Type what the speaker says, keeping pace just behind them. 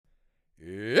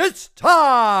It's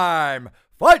time,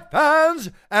 fight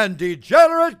fans and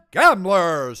degenerate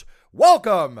gamblers.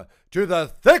 Welcome to the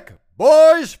Thick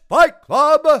Boys Fight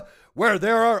Club, where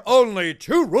there are only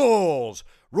two rules.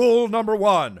 Rule number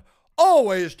one,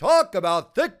 always talk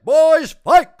about Thick Boys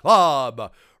Fight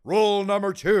Club. Rule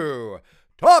number two,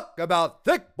 talk about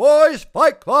Thick Boys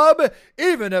Fight Club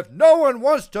even if no one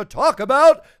wants to talk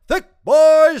about Thick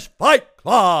Boys Fight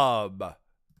Club.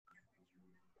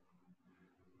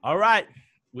 All right,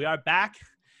 we are back.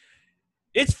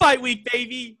 It's fight week,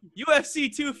 baby.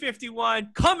 UFC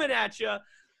 251 coming at you.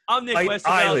 I'm Nick Westerveld.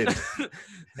 Island.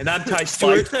 And I'm Ty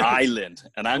Stewart. Fight Island.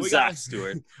 And I'm Zach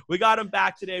Stewart. We got him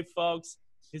back today, folks.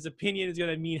 His opinion is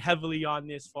going to mean heavily on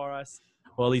this for us.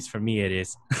 Well, at least for me, it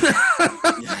is.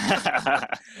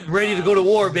 Ready to go to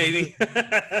war, baby.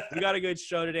 We got a good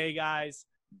show today, guys.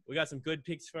 We got some good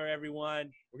picks for everyone.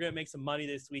 We're going to make some money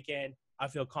this weekend. I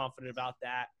feel confident about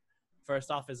that.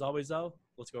 First off, as always, though,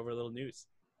 let's go over a little news.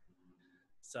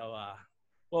 So,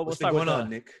 we'll What's start been going with on,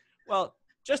 Nick? Well,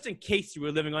 just in case you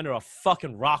were living under a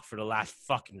fucking rock for the last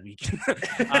fucking week.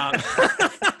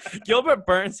 Gilbert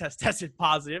Burns has tested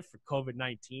positive for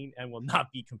COVID-19 and will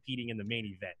not be competing in the main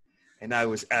event. And I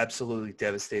was absolutely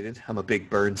devastated. I'm a big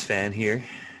Burns fan here.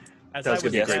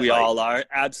 Yes, we all are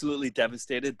absolutely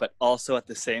devastated, but also at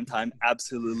the same time,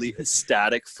 absolutely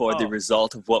ecstatic for the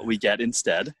result of what we get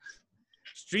instead.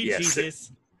 Street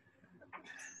Jesus,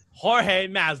 Jorge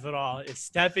Masvidal is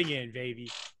stepping in,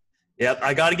 baby. Yep,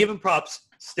 I got to give him props.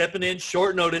 Stepping in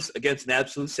short notice against an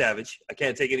absolute savage. I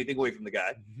can't take anything away from the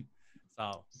guy.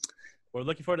 So we're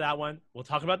looking forward to that one. We'll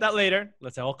talk about that later.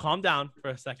 Let's all calm down for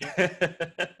a second.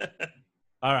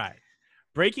 All right.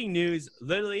 Breaking news,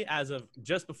 literally as of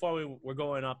just before we were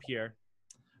going up here.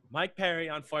 Mike Perry,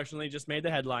 unfortunately, just made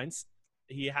the headlines.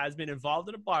 He has been involved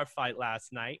in a bar fight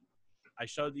last night. I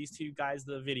showed these two guys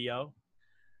the video.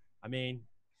 I mean,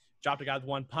 dropped a guy with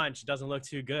one punch. It doesn't look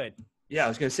too good. Yeah, I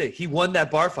was going to say, he won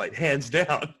that bar fight, hands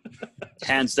down.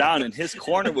 Hands down, and his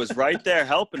corner was right there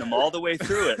helping him all the way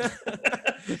through it.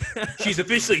 She's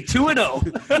officially 2-0.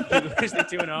 He's officially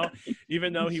 2-0,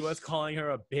 even though he was calling her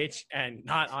a bitch and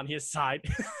not on his side.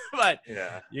 But,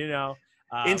 you know.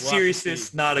 In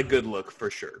seriousness, not a good look for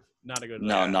sure. Not a good look.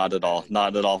 No, not at all.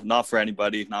 Not at all. Not for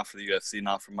anybody. Not for the UFC.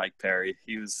 Not for Mike Perry.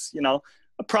 He was,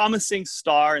 a promising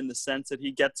star in the sense that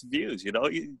he gets views.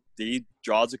 He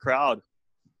draws a crowd.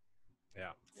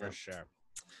 Yeah, for sure.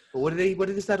 But what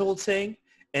is that old saying?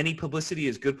 Any publicity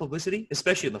is good publicity,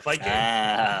 especially in the fight game.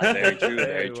 Very true.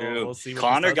 Very true. We'll see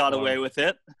Conor got away with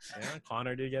it. Yeah,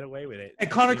 Conor did get away with it. And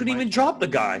Conor couldn't even drop the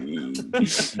guy.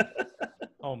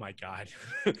 Oh, my God.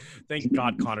 Thank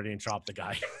God Conor didn't drop the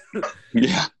guy.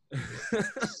 Yeah.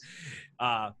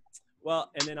 Well,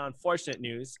 and then unfortunate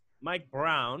news, Mike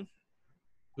Brown,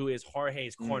 who is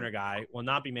Jorge's corner guy, will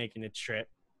not be making the trip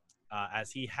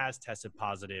as he has tested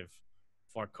positive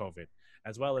for COVID,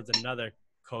 as well as another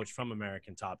coach from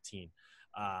American Top Team.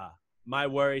 My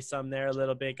worrisome there a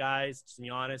little bit, guys, to be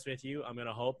honest with you. I'm going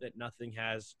to hope that nothing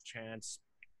has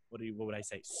what would I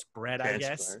say? Spread, I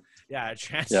guess. Yeah,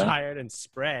 transpired and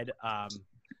spread. I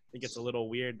think it's a little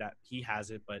weird that he has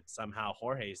it, but somehow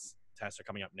Jorge's tests are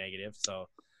coming up negative. So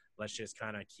let's just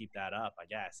kind of keep that up, I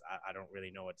guess. I don't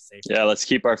really know what to say. Yeah, let's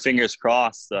keep our fingers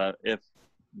crossed. If,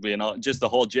 just the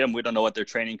whole gym, we don't know what their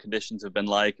training conditions have been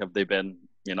like. Have they been,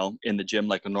 in the gym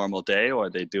like a normal day, or are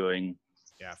they doing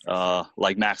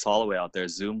like Max Holloway out there,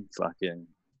 Zoom fucking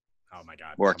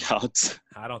workouts?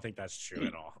 I don't think that's true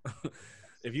at all.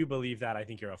 If you believe that, I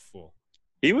think you're a fool.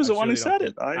 He was the one who said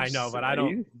it. I know, but I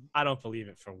don't believe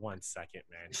it for 1 second,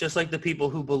 man. It's just like the people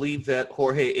who believe that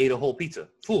Jorge ate a whole pizza.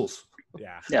 Fools.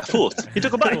 Yeah, fools. He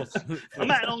took a bite. A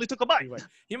man only took a bite.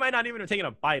 He might not even have taken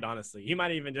a bite, honestly. He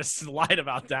might even just lied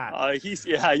about that. Maybe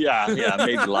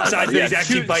lied. Besides, he's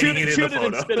actually biting it in the photo. It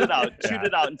and spit it out. Shoot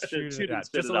it out and spit it out.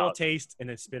 Just a little taste and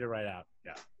then spit it right out.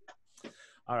 Yeah.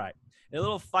 All right. A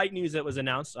little fight news that was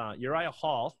announced. Uriah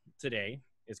Hall today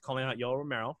is calling out Yoel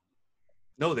Romero.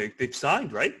 No, they've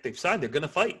signed, right? They've signed. They're going to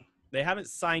fight. They haven't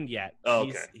signed yet. Oh,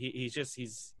 okay.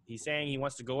 He's saying he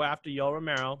wants to go after Yoel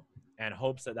Romero and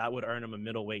hopes that would earn him a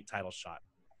middleweight title shot.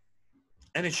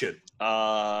 And it should.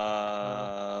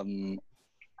 No.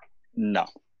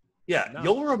 Yeah, no.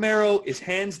 Yoel Romero is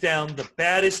hands down the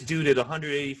baddest dude at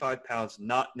 185 pounds,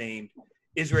 not named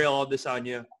Israel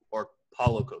Adesanya or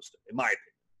Paulo Costa, in my opinion.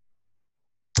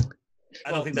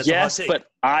 I don't think that's a hot take. But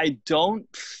I don't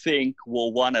think,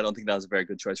 I don't think that was a very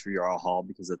good choice for Uriah Hall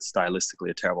because it's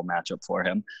stylistically a terrible matchup for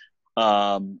him.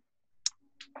 And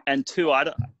two,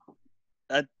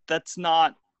 that's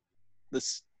not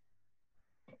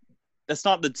that's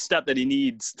not the step that he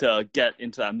needs to get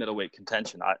into that middleweight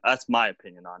contention. That's my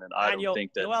opinion on it. I don't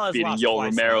think that beating Yoel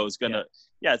Romero is gonna.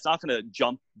 Yeah, it's not gonna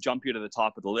jump you to the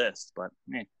top of the list. But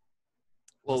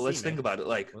well, let's think about it.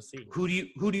 Like, we'll see. Who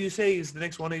do you say is the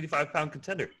next 185-pound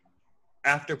contender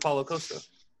after Paulo Costa?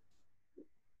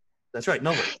 That's right.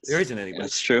 Nobody. There isn't anybody.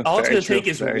 That's true. All it's going to take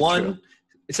is one.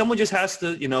 Someone just has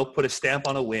to, put a stamp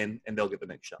on a win, and they'll get the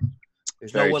next shot.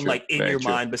 There's no one like in your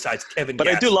mind besides Kevin. But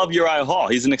I do love Uriah Hall.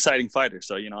 He's an exciting fighter,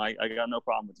 so I got no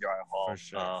problem with Uriah Hall. For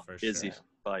sure. Izzy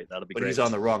fight. That'll be great. But he's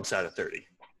on the wrong side of 30,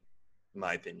 in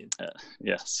my opinion.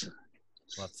 Yes.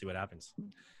 We'll have to see what happens.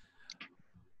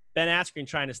 Ben Askren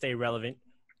trying to stay relevant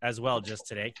as well just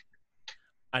today,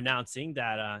 announcing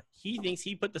that he thinks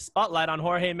he put the spotlight on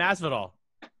Jorge Masvidal.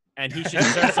 And he should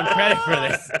deserve some credit for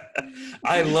this.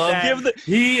 I love him.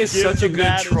 He is such a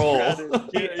good troll.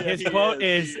 His quote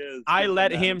is, "I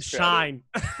let him shine."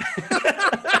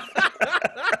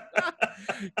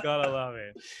 Gotta love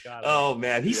it.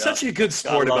 Man, he's such a good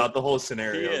sport about the whole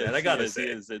scenario. Man, I gotta say,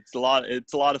 it's a lot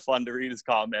of fun to read his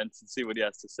comments and see what he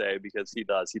has to say, because he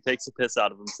does. He takes the piss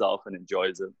out of himself and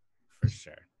enjoys it. For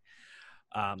sure.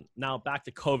 Now back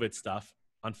to COVID stuff.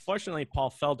 Unfortunately,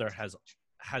 Paul Felder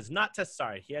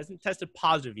he hasn't tested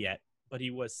positive yet, but he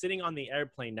was sitting on the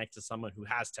airplane next to someone who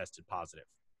has tested positive.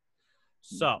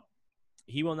 So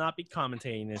he will not be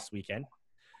commentating this weekend,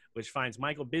 which finds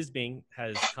Michael Bisping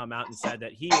has come out and said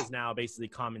that he is now basically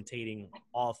commentating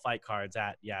all fight cards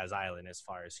at Yas Island as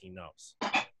far as he knows.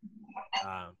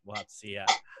 We'll have to see.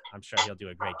 I'm sure he'll do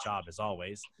a great job as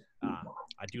always.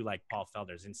 I do like Paul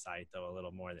Felder's insight, though, a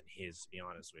little more than his, to be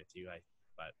honest with you.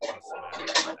 But we'll see what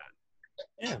happens with that.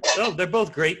 Yeah, so they're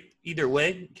both great either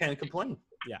way. Can't complain.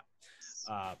 Yeah.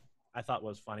 I thought what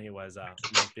was funny was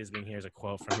Mike Bisping. Here's a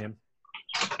quote from him.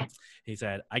 He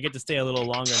said, "I get to stay a little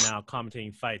longer now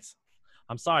commentating fights.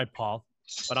 I'm sorry, Paul,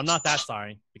 but I'm not that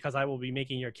sorry, because I will be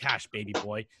making your cash, baby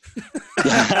boy."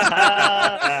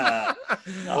 I'm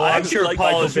sure like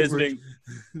Paul is Bisping.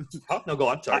 No, go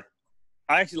on. Sorry.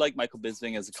 I actually like Michael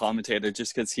Bisping as a commentator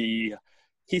just because he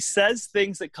says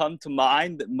things that come to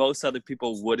mind that most other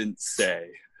people wouldn't say.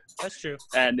 That's true.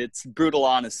 And it's brutal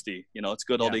honesty. It's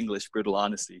good old English, brutal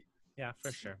honesty. Yeah,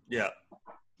 for sure. Yeah.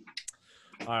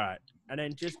 All right. And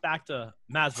then just back to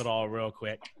Masvidal real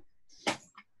quick.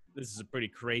 This is a pretty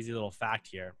crazy little fact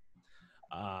here.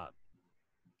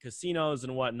 Casinos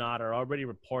and whatnot are already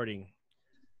reporting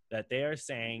that they are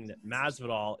saying that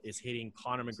Masvidal is hitting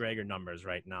Conor McGregor numbers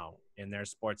right now in their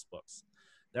sports books.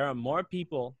 There are more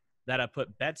people that have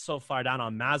put bets so far down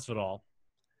on Masvidal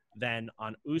than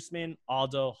on Usman,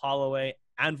 Aldo, Holloway,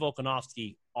 and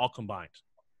Volkanovski all combined.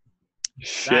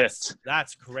 Shit.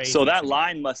 That's crazy. So that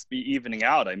line must be evening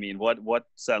out. I mean,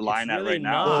 what's that line at right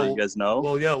now? You guys know?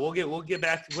 Well, yeah, we'll get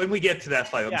back to, when we get to that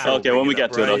fight. Yeah. Sure okay, when we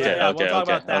get to it. Okay, yeah, okay, we'll talk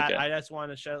okay, about that. okay. I just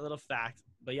want to share a little fact.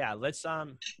 But yeah, let's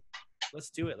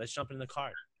do it. Let's jump into the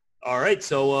card. All right.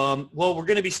 So we're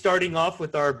going to be starting off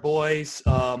with our boys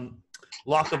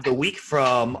lock of the week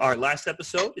from our last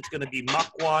episode. It's going to be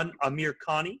Makwan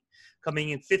Amirkhani coming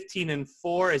in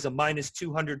 15-4 as a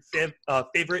 -200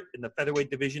 favorite in the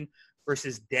featherweight division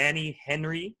versus Danny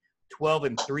Henry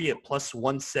 12-3 at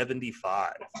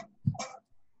 +175.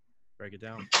 Break it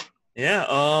down. Yeah.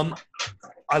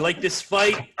 I like this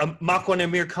fight. Makwan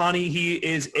Amirkhani, he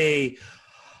is a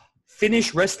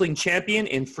Finnish wrestling champion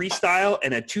in freestyle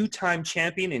and a 2-time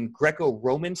champion in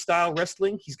Greco-Roman style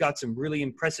wrestling. He's got some really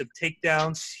impressive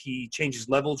takedowns. He changes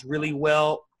levels really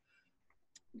well.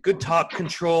 Good top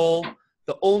control.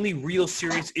 The only real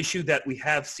serious issue that we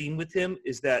have seen with him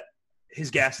is that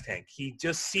his gas tank. He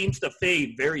just seems to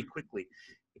fade very quickly.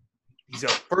 He's a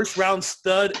first-round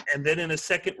stud, and then in a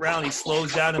second round, he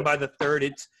slows down, and by the third,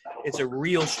 it's a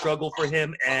real struggle for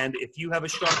him. And if you have a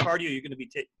strong cardio, you're going to be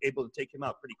able to take him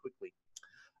out pretty quickly.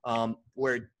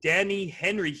 Where Danny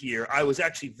Henry here, I was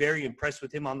actually very impressed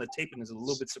with him on the tape and was a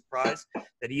little bit surprised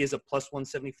that he is a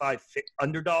 +175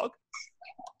 underdog.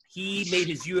 He made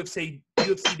his UFC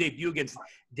debut against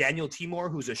Daniel Timur,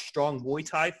 who's a strong Muay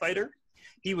Thai fighter.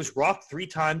 He was rocked 3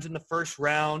 times in the first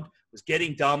round, was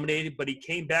getting dominated, but he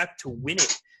came back to win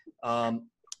it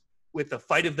with the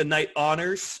fight of the night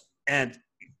honors and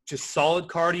just solid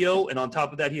cardio. And on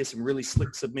top of that, he has some really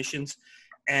slick submissions.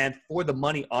 And for the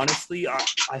money, honestly,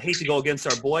 I hate to go against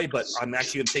our boy, but I'm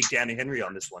actually going to take Danny Henry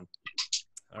on this one.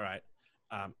 All right.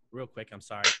 Real quick, I'm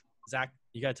sorry. Zach,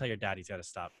 you got to tell your dad he's got to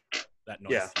stop that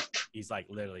noise. Yeah. He's like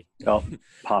literally. Oh,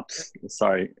 Pops,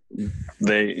 sorry.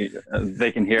 They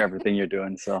can hear everything you're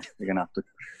doing, so you're going to have to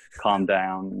calm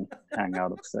down and hang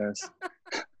out upstairs.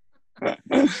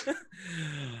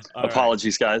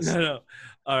 Apologies, guys. No.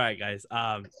 All right, guys.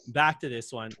 Back to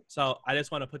this one. So I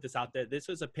just want to put this out there. This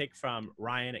was a pick from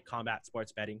Ryan at Combat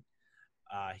Sports Betting.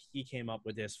 He came up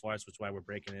with this for us, which is why we're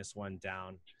breaking this one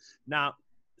down. Now,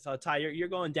 so Ty, you're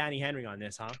going Danny Henry on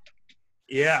this, huh?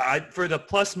 Yeah, for the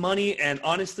plus money, and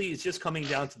honestly, it's just coming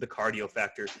down to the cardio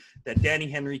factor that Danny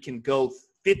Henry can go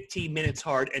 15 minutes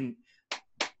hard, and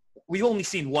we've only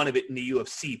seen one of it in the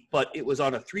UFC, but it was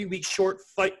on a 3-week short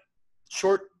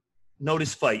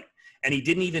notice fight, and he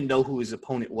didn't even know who his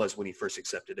opponent was when he first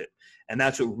accepted it, and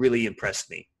that's what really impressed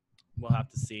me. We'll have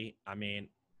to see. I mean,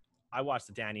 I watched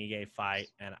the Dan Ige fight,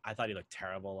 and I thought he looked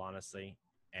terrible, honestly,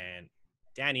 and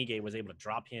Dan Ige was able to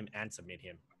drop him and submit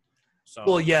him. So,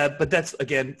 well, yeah, but that's,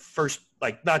 again, first,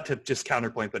 like, not to just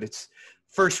counterpoint, but it's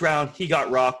first round, he got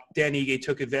rocked. Dan Ige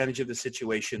took advantage of the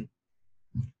situation.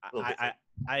 I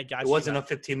got it wasn't a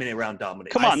 15-minute round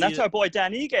domination. Come on, that's our boy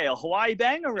Dan Ige, a Hawaii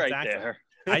banger right there.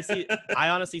 I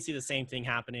honestly see the same thing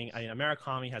happening. I mean,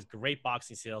 Murakami has great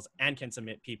boxing skills and can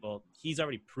submit people. He's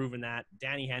already proven that.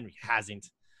 Danny Henry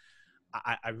hasn't.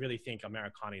 I really think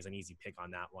Murakami is an easy pick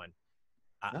on that one.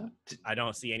 I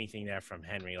don't see anything there from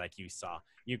Henry like you saw.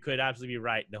 You could absolutely be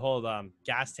right. The whole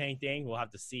gas tank thing, we'll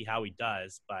have to see how he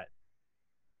does, but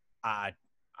I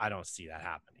don't see that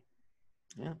happening.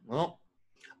 Yeah, well,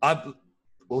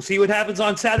 we'll see what happens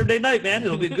on Saturday night, man.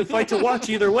 It'll be a good fight to watch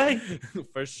either way.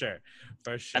 For sure.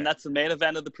 And that's the main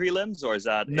event of the prelims, or is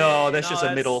that? No, that's just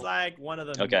a middle. It's like one of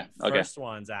the first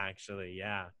ones, actually.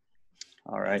 Yeah.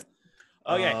 All right.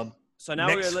 Okay. So now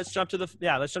let's jump to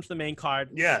the main card.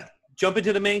 Yeah. Jump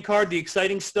into the main card, the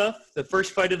exciting stuff. The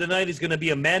first fight of the night is going to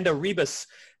be Amanda Ribas,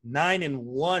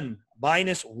 9-1,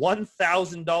 minus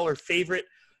 $1,000 favorite,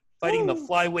 fighting the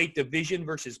flyweight division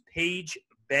versus Paige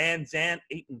Van Zandt,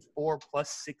 8-4 plus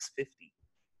 650.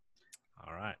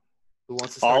 All right. Who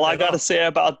wants to start? All I got to say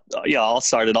about I'll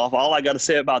start it off. All I got to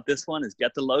say about this one is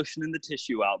get the lotion and the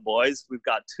tissue out, boys. We've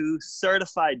got 2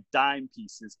 certified dime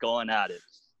pieces going at it.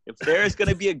 If there's going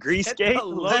to be a grease gate,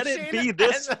 let it be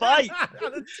this fight.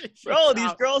 Bro,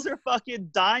 these girls are fucking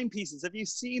dime pieces. Have you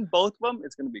seen both of them?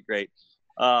 It's going to be great.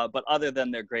 But other than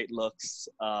their great looks,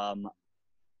 I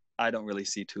don't really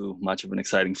see too much of an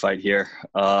exciting fight here.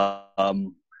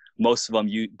 Both of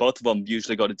them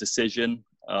usually go to decision.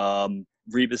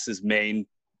 Ribas's main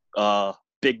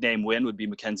big name win would be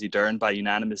Mackenzie Dern by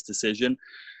unanimous decision.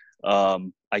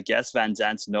 I guess Van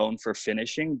Zandt's known for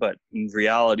finishing, but in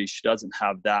reality, she doesn't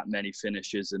have that many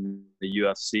finishes in the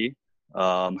UFC.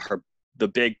 The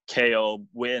big KO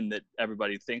win that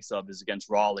everybody thinks of is against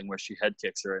Rawling, where she head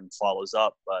kicks her and follows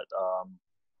up. But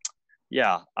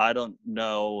I don't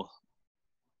know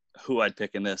who I'd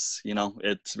pick in this.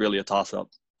 It's really a toss-up.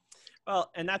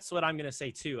 Well, and that's what I'm going to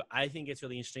say, too. I think it's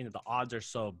really interesting that the odds are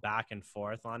so back and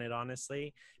forth on it,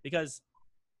 honestly, because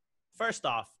first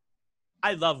off,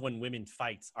 I love when women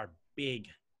fights are big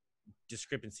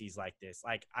discrepancies like this.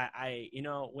 Like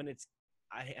when it's,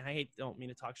 I don't mean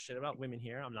to talk shit about women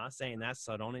here. I'm not saying that.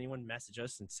 So don't anyone message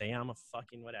us and say I'm a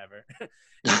fucking whatever.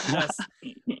 It's just,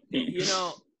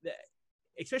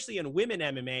 especially in women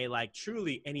MMA, like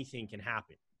truly anything can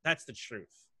happen. That's the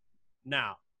truth.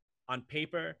 Now on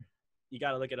paper, you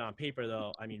got to look at it on paper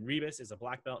though. I mean, Ribas is a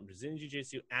black belt in Brazilian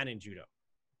Jiu-Jitsu and in Judo.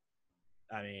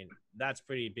 I mean, that's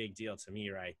pretty big deal to me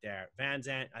right there. Van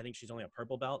Zandt, I think she's only a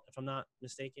purple belt, if I'm not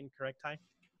mistaken. Correct, Ty?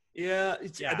 Yeah,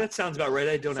 that sounds about right.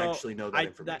 I don't actually know that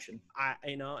information.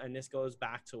 And this goes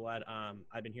back to what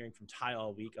I've been hearing from Ty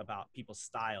all week about people's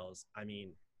styles. I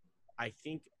mean, I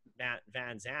think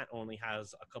Van Zandt only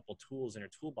has a couple tools in her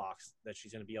toolbox that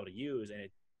she's going to be able to use, and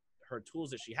her tools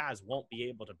that she has won't be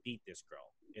able to beat this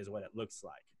girl, is what it looks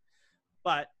like.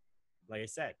 But, like I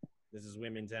said, this is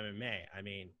women's MMA. I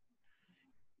mean,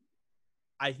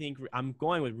 I think I'm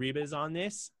going with Ribas on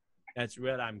this. That's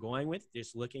what I'm going with,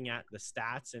 just looking at the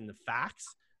stats and the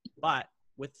facts. But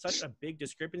with such a big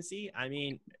discrepancy, I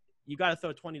mean, you got to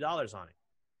throw $20 on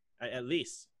it, at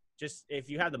least. Just if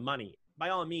you have the money. By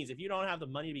all means, if you don't have the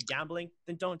money to be gambling,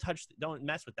 then don't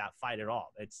mess with that fight at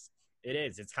all. It's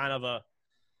kind of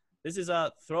this is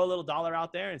a throw a little dollar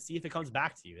out there and see if it comes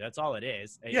back to you. That's all it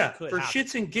is. Yeah, for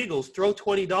shits and giggles, throw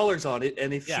 $20 on it,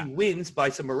 and if she wins by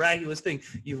some miraculous thing,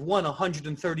 you've won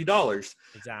 $130.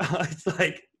 Exactly. It's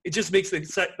like it just makes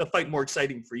the fight more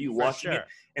exciting for you watching it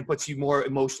and puts you more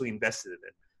emotionally invested in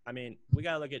it. I mean, we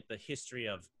got to look at the history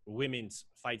of women's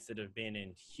fights that have been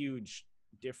in huge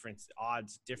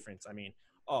odds difference. I mean,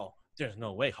 there's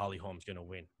no way Holly Holm's going to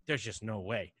win. There's just no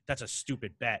way. That's a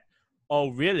stupid bet. Oh,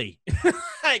 really?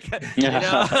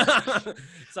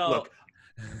 So look,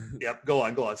 yep. Go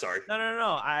on. Sorry.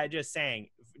 No. I just saying,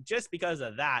 just because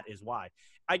of that is why.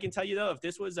 I can tell you, though, if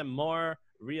this was a more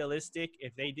realistic,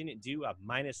 if they didn't do a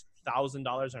minus $1,000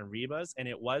 on Ribas and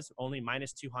it was only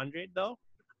minus 200, though,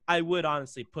 I would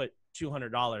honestly put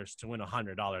 $200 to win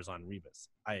 $100 on Ribas.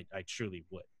 I truly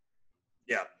would.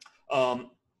 Yeah.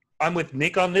 I'm with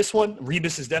Nick on this one.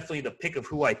 Ribas is definitely the pick of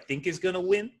who I think is going to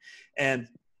win. And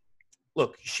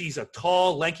look, she's a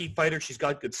tall, lanky fighter. She's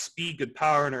got good speed, good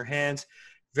power in her hands,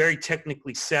 very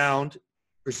technically sound.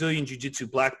 Brazilian Jiu-Jitsu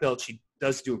black belt. She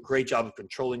does do a great job of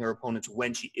controlling her opponents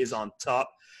when she is on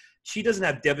top. She doesn't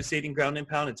have devastating ground and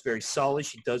pound. It's very solid.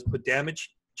 She does put damage.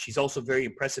 She's also very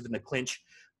impressive in the clinch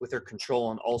with her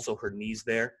control and also her knees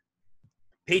there.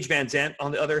 Paige Van Zandt,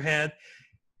 on the other hand,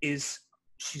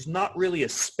 she's not really a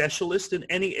specialist in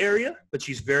any area, but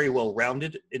she's very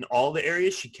well-rounded in all the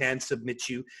areas. She can submit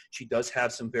you. She does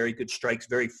have some very good strikes,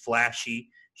 very flashy.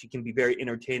 She can be very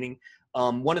entertaining.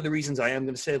 One of the reasons I am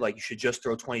going to say, like, you should just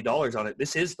throw $20 on it,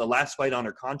 this is the last fight on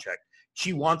her contract.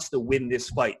 She wants to win this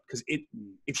fight because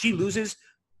if she loses,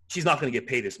 she's not going to get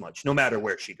paid as much, no matter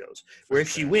where she goes. Where if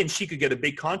she wins, she could get a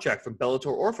big contract from Bellator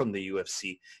or from the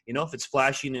UFC. You know, if it's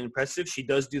flashy and impressive, she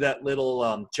does do that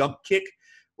little jump kick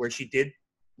where she did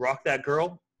rock that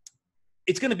girl.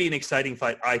 It's going to be an exciting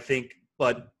fight, I think,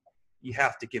 but you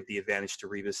have to give the advantage to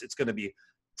Ribas. It's going to be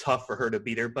tough for her to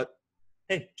beat her, but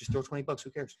hey, just throw $20.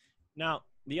 Who cares? Now,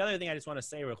 the other thing I just want to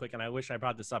say real quick, and I wish I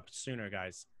brought this up sooner,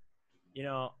 guys. You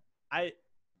know, I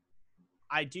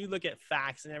do look at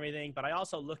facts and everything, but I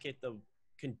also look at the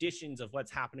conditions of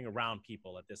what's happening around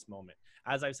people at this moment.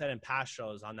 As I've said in past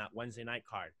shows on that Wednesday night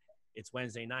card, it's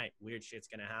Wednesday night. Weird shit's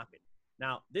going to happen.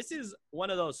 Now, this is one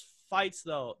of those fights,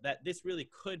 though, that this really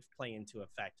could play into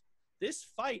effect. This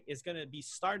fight is going to be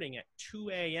starting at 2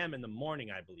 a.m. in the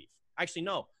morning, I believe. Actually,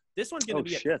 no. This one's going to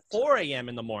be at 4 a.m.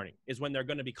 in the morning is when they're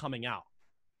going to be coming out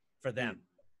for them.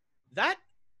 That,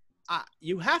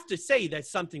 you have to say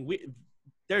that's something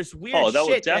there's weird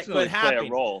shit that could happen. Play a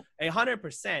role.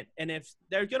 100%. And if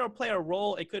they're going to play a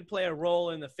role, it could play a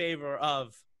role in the favor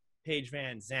of Paige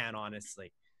Van Zandt,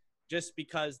 honestly. Just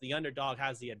because the underdog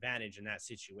has the advantage in that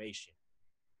situation.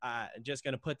 Just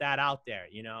going to put that out there,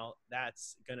 you know.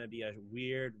 That's going to be a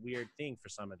weird thing for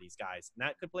some of these guys. And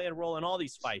that could play a role in all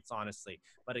these fights, honestly.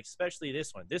 But especially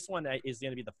this one. This one is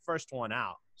going to be the first one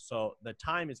out. So the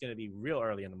time is going to be real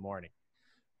early in the morning.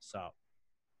 So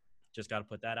just got to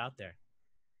put that out there.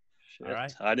 Shit. All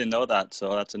right. I didn't know that,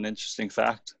 so that's an interesting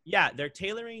fact. Yeah, they're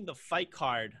tailoring the fight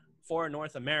card for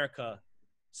North America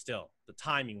still, the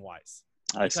timing-wise.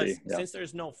 I see. Yeah. Since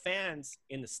there's no fans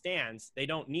in the stands, they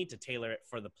don't need to tailor it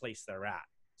for the place they're at.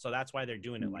 So that's why they're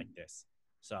doing it like this.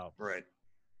 So right.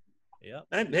 Yep.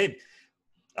 And hey,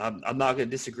 I'm not going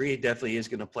to disagree. It definitely is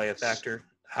going to play a factor.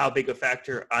 How big a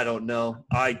factor, I don't know.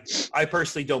 I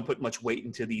personally don't put much weight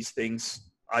into these things.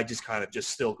 I just kind of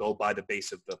just still go by the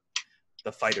base of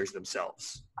the fighters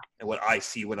themselves and what I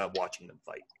see when I'm watching them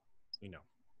fight. We know.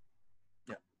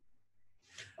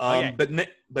 Yeah.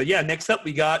 But yeah, next up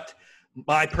we got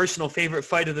my personal favorite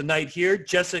fight of the night here,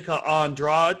 Jessica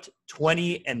Andrade,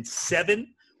 20-7,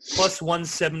 plus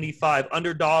 175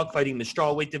 underdog, fighting the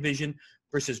strawweight division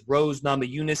versus Rose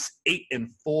Namajunas,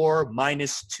 8-4,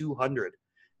 minus 200.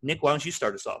 Nick, why don't you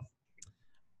start us off?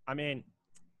 I mean,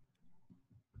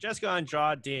 Jessica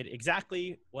Andrade did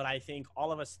exactly what I think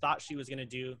all of us thought she was going to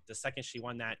do the second she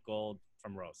won that gold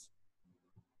from Rose.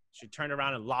 She turned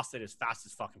around and lost it as fast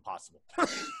as fucking possible.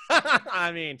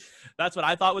 I mean, that's what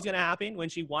I thought was going to happen when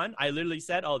she won. I literally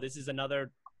said, oh, this is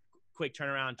another quick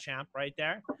turnaround champ right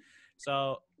there.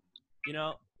 So, you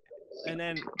know, and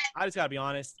then I just got to be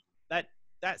honest,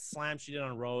 that slam she did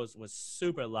on Rose was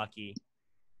super lucky.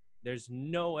 There's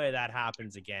no way that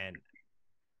happens again.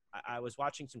 I was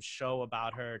watching some show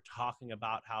about her talking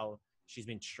about how she's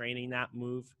been training that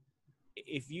move.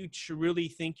 If you truly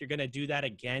think you're going to do that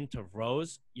again to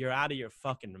Rose, you're out of your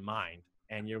fucking mind,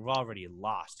 and you've already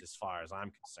lost as far as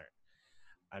I'm concerned.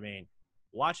 I mean,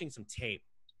 watching some tape,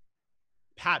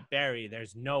 Pat Barry,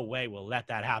 there's no way we'll let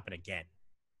that happen again.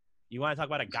 You want to talk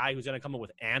about a guy who's going to come up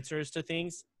with answers to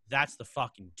things? That's the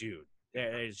fucking dude.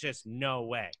 There's just no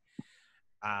way.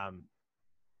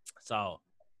 So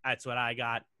that's what I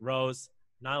got. Rose,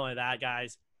 not only that,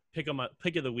 guys, pick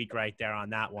of the week right there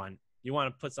on that one. You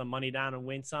want to put some money down and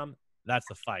win some? That's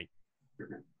the fight.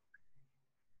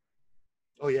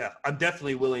 Oh yeah, I'm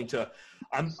definitely willing to.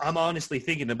 I'm honestly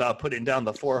thinking about putting down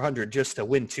the $400 just to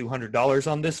win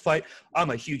 $200 on this fight.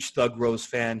 I'm a huge Thug Rose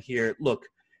fan here. Look,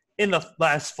 in the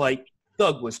last fight,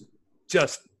 Thug was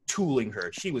just tooling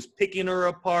her. She was picking her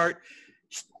apart.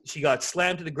 She got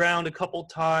slammed to the ground a couple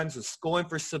times, was going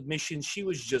for submission. She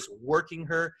was just working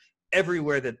her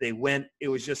everywhere that they went. It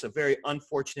was just a very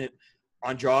unfortunate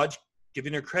Andrade,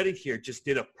 giving her credit here, just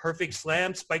did a perfect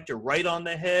slam, spiked her right on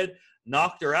the head,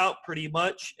 knocked her out pretty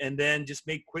much, and then just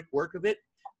made quick work of it.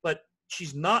 But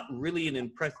she's not really an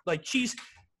impressive, like she's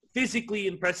physically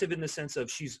impressive in the sense of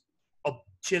she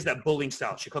has that bullying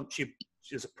style.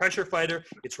 She's a pressure fighter.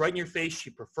 It's right in your face. She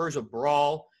prefers a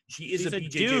brawl. She's a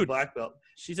BJJ dude. black belt.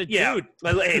 She's a dude.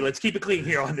 Hey, let's keep it clean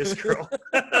here on this girl.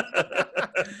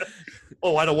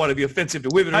 Oh, I don't want to be offensive to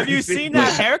women. Have you seen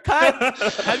that haircut?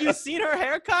 Have you seen her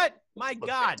haircut? My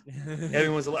God.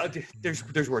 Everyone's allowed.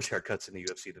 There's worse haircuts in the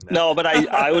UFC than that. No, but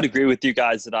I would agree with you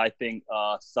guys that I think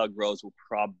Thug Rose will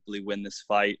probably win this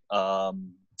fight.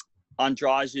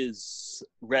 Andrade's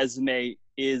resume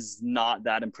is not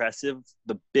that impressive.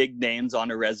 The big names on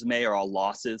her resume are all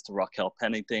losses to Raquel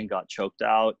Pennington, got choked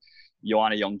out.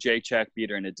 Joanna Jędrzejczyk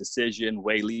beat her in a decision.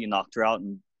 Wei Li knocked her out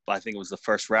in, I think it was the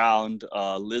first round.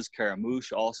 Liz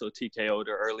Caramouche also TKO'd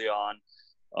her early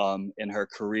on in her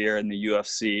career in the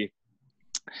UFC.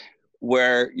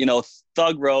 Where,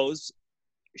 Thug Rose,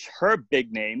 her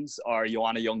big names are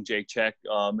Joanna Jędrzejczyk,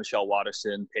 Michelle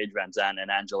Waterson, Paige Van Zandt,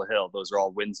 and Angela Hill. Those are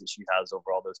all wins that she has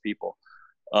over all those people.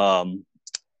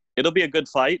 It'll be a good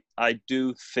fight. I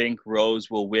do think Rose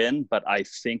will win, but I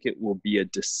think it will be a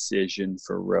decision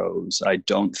for Rose. I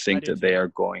don't think that they are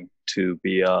going to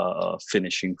be a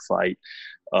finishing fight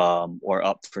or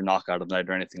up for knockout of the night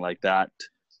or anything like that.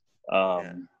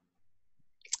 I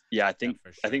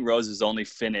think Rose has only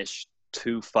finished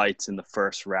 2 fights in the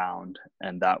first round,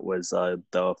 and that was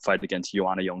the fight against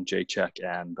Joanna Jędrzejczyk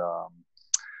and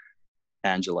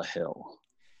Angela Hill.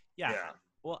 Yeah.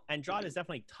 Well, Andrade is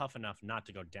definitely tough enough not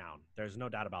to go down. There's no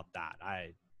doubt about that.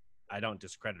 I don't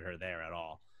discredit her there at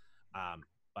all.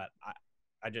 But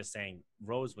I'm just saying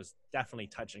Rose was definitely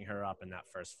touching her up in that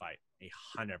first fight,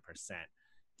 100%.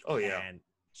 Oh, yeah. And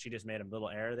she just made a little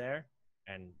error there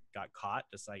and got caught,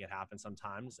 just like it happens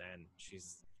sometimes. And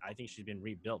I think she's been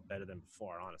rebuilt better than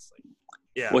before, honestly.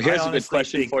 Yeah. Well, here's a good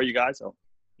question for you guys.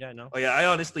 Yeah, no. Oh, yeah, I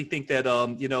honestly think that,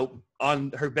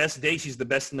 on her best day, she's the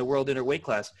best in the world in her weight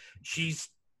class. She's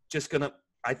just going to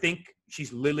 – I think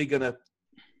she's literally going to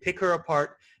pick her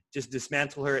apart, just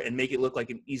dismantle her, and make it look like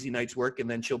an easy night's work, and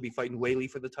then she'll be fighting Wei Li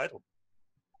for the title.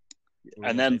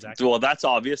 And then, well, that's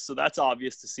obvious. So that's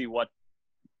obvious to see what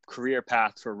career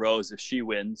path for Rose if she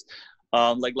wins.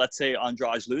 Let's say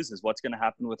Andrade loses. What's going to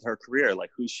happen with her career?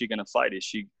 Like, who's she going to fight? Is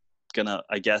she gonna,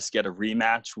 I guess, get a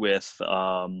rematch with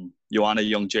Joanna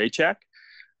Jędrzejczyk?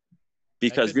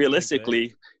 Because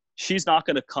realistically, she's not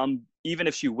going to come, even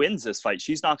if she wins this fight,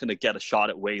 she's not going to get a shot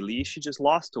at Wei Li. She just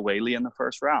lost to Wei Li in the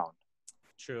first round.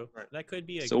 True. Right. That could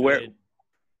be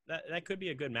that could be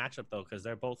a good matchup though, because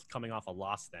they're both coming off a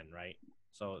loss then, right?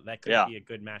 So that could be a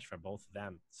good match for both of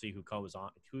them. See who goes on.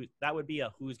 That would be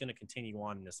who's going to continue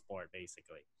on in the sport,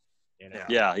 basically.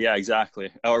 Yeah, exactly.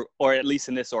 Or at least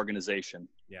in this organization.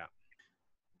 Yeah.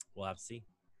 We'll have to see.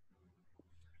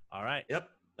 All right. Yep.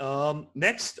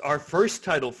 Next, our first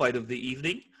title fight of the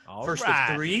evening. First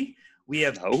of 3. We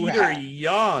have Peter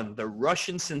Yan, the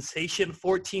Russian sensation,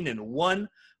 14-1,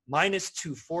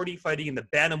 -240, fighting in the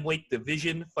bantamweight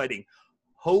division, fighting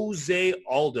Jose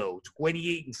Aldo,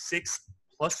 28-6,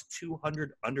 +200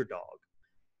 underdog.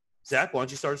 Zach, why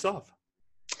don't you start us off?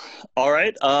 All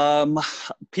right.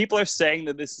 People are saying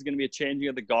that this is going to be a changing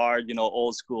of the guard,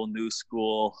 old school, new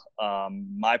school.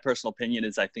 My personal opinion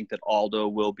is I think that Aldo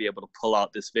will be able to pull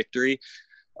out this victory.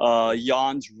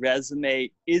 Jan's resume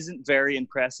isn't very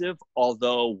impressive,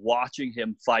 although watching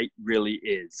him fight really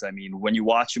is. I mean, when you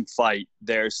watch him fight,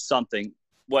 there's something.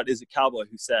 What is it, Cowboy,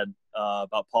 who said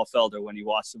about Paul Felder when he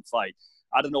watched him fight?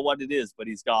 I don't know what it is, but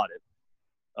he's got it.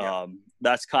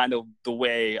 That's kind of the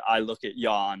way I look at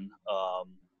Jan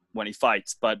when he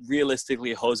fights. But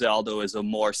realistically, Jose Aldo is a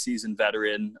more seasoned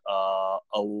veteran, a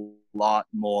lot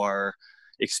more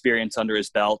experience under his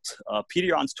belt. Peter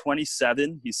Yan's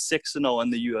 27. He's 6-0 in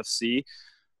the UFC.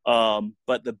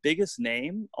 But the biggest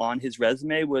name on his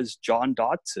resume was John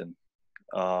Dodson.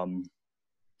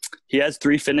 He has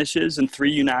 3 finishes and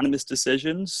 3 unanimous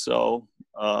decisions. So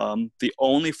the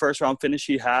only first-round finish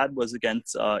he had was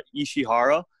against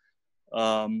Ishihara,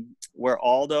 where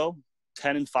Aldo,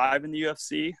 10-5 in the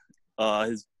UFC.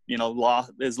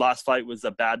 His last fight was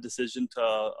a bad decision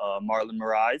to Marlon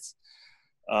Moraes.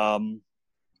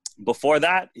 Before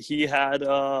that, he had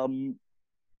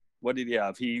what did he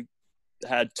have? He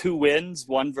had 2 wins,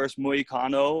 one versus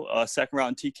Moicano, second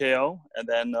round TKO, and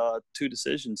then 2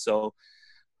 decisions. So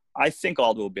I think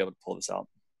Aldo will be able to pull this out.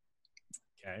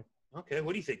 Okay.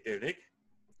 What do you think there, Nick?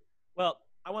 Well,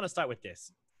 I want to start with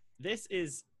this. This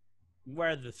is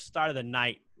where the start of the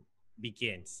night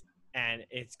begins, and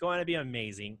it's going to be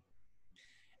amazing.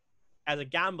 as a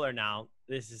gambler now,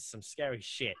 this is some scary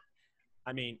shit.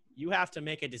 I mean, you have to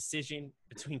make a decision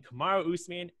between Kamaru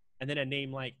Usman and then a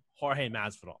name like Jorge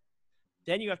Masvidal.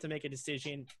 Then you have to make a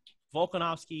decision,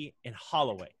 Volkanovski and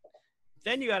Holloway.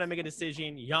 Then you got to make a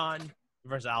decision, Jan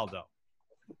versus Aldo.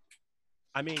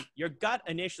 I mean, your gut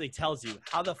initially tells you,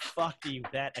 how the fuck do you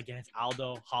bet against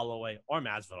Aldo, Holloway, or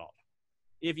Masvidal?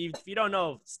 If you don't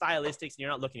know stylistics and you're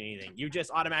not looking at anything, you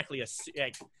just automatically assume,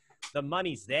 like, the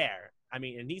money's there. I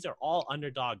mean, and these are all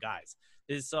underdog guys.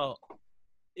 So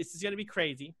this is going to be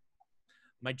crazy.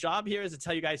 My job here is to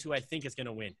tell you guys who I think is going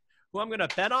to win. Who I'm going to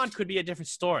bet on could be a different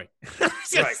story. I'm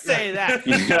just going to say that.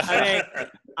 I mean,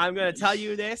 I'm going to tell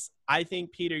you this. I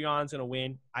think Peter Yan's going to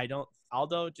win.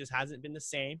 Aldo just hasn't been the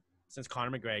same since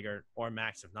Conor McGregor or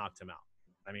Max have knocked him out.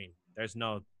 I mean, there's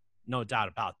no doubt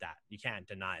about that. You can't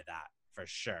deny that for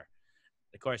sure.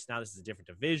 Of course, now this is a different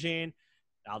division.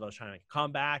 Aldo's trying to make a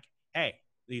comeback. Hey,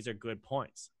 these are good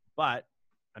points. But,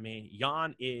 I mean,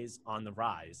 Jan is on the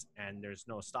rise, and there's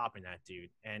no stopping that dude.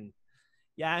 And,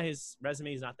 yeah, his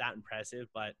resume is not that impressive,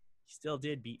 but he still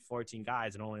did beat 14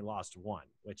 guys and only lost one,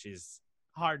 which is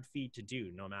a hard feat to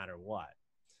do no matter what.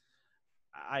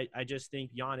 I just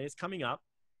think Jan is coming up.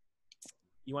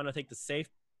 You want to take the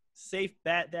safe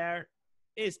bet there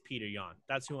is Peter Yan.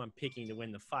 That's who I'm picking to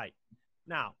win the fight.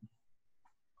 Now,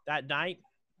 that night,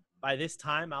 by this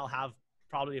time, I'll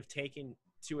probably have taken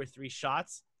 2 or 3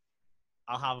 shots.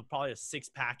 I'll have probably a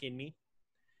 6-pack in me,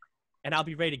 and I'll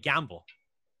be ready to gamble.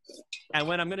 And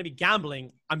when I'm going to be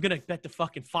gambling, I'm going to bet the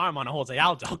fucking farm on Jose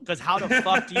Aldo, because how the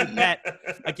fuck do you bet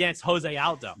against Jose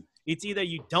Aldo? It's either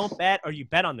you don't bet or you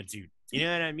bet on the dude. You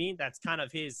know what I mean? That's kind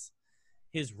of his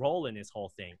role in this whole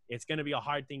thing. It's going to be a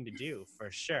hard thing to do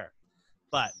for sure.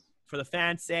 But for the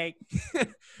fans' sake,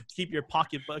 keep your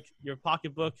pocketbook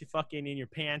fucking in your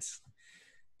pants.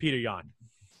 Peter Yan.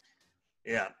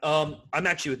 Yeah. I'm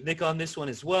actually with Nick on this one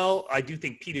as well. I do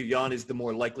think Peter Yan is the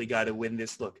more likely guy to win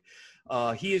this. Look,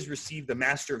 he has received the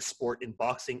Master of Sport in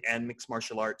boxing and mixed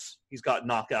martial arts. He's got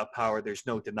knockout power. There's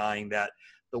no denying that.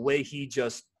 The way he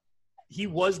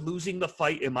was losing the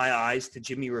fight in my eyes to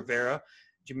Jimmy Rivera.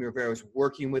 Jimmy Rivera was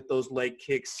working with those leg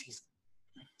kicks. He's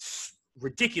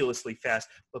ridiculously fast,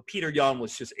 but Peter Yan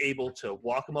was just able to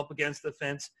walk him up against the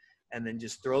fence and then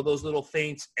just throw those little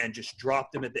feints and just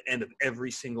drop them at the end of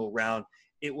every single round.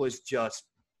 It was just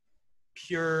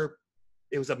pure.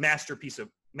 It was a masterpiece of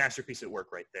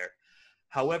work right there.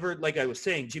 However, like I was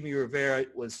saying, Jimmy Rivera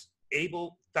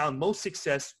found most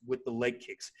success with the leg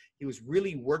kicks. He was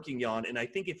really working Yan, and I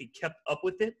think if he kept up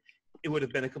with it, it would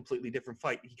have been a completely different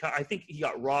fight. I think he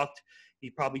got rocked. He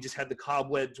probably just had the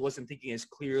cobwebs, wasn't thinking as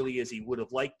clearly as he would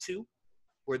have liked to.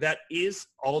 Where that is,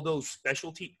 Aldo's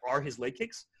specialty are his leg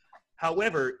kicks.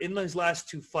 However, in his last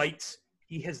 2 fights,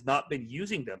 he has not been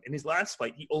using them. In his last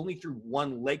fight, he only threw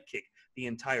 1 leg kick the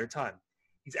entire time.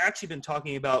 He's actually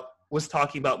was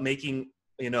talking about making,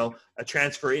 a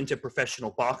transfer into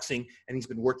professional boxing, and he's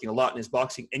been working a lot in his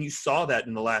boxing. And you saw that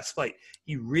in the last fight.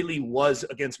 He really was,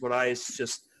 against Moraes,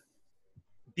 just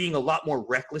being a lot more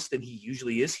reckless than he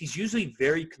usually is. He's usually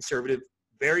very conservative,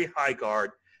 very high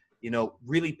guard,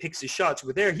 really picks his shots.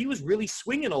 But there, he was really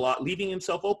swinging a lot, leaving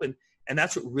himself open. And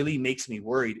that's what really makes me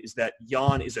worried, is that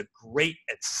Yan is great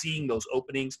at seeing those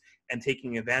openings and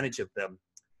taking advantage of them.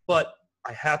 But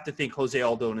I have to think Jose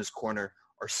Aldo and his corner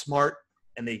are smart,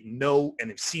 and they know and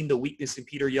have seen the weakness in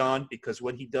Peter Yan, because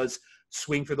when he does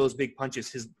swing for those big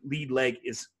punches, his lead leg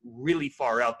is really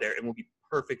far out there and will be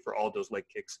perfect for Aldo's leg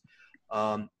kicks.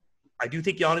 I do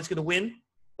think Yan is going to win,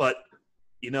 but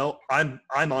I'm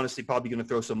honestly probably going to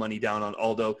throw some money down on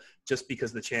Aldo, just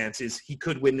because the chance is he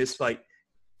could win this fight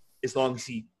as long as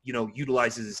he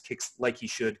utilizes his kicks like he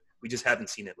should. We just haven't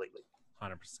seen it lately.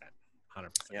 100%.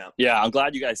 Yeah. I'm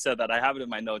glad you guys said that. I have it in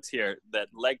my notes here that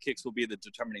leg kicks will be the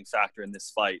determining factor in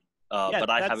this fight. But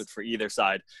I have it for either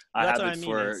side. I have it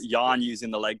for Yan using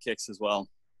the leg kicks as well.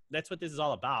 That's what this is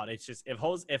all about. It's just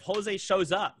if Jose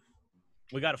shows up,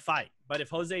 we got to fight. But if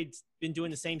Jose's been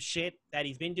doing the same shit that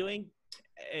he's been doing,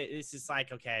 it's just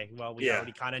like, okay, well, we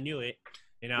already kind of knew it.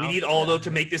 We need Aldo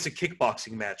to make this a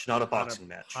kickboxing match, not a boxing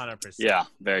match. 100%. Yeah,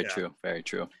 very true. Very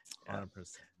true.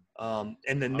 100%.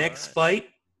 And the next fight,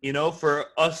 for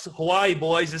us Hawaii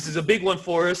boys, this is a big one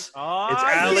for us. Oh, it's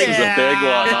Alex. This is a big one.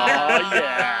 Oh,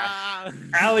 yeah.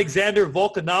 Alexander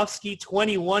Volkanovski,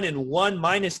 21-1,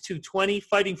 -220,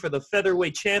 fighting for the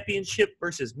featherweight championship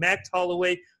versus Max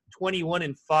Holloway,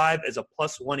 21-5 as a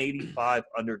 +185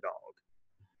 underdog.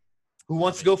 Who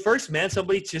wants to go first, man?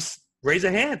 Somebody just raise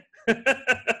a hand.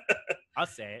 I'll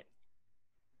say it.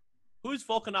 Who's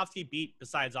Volkanovski beat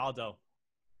besides Aldo?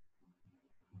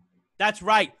 That's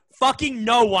right. Fucking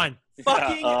no one.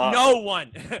 Fucking no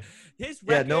one. His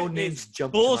record no names is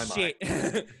jump to my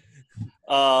bullshit.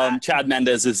 Chad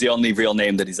Mendes is the only real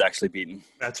name that he's actually beaten.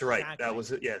 That's right. Exactly. That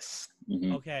was it. Yes.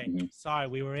 Mhm, Okay, mhm. sorry,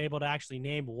 we were able to actually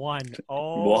name one.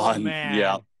 Oh, One.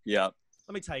 man. Yeah.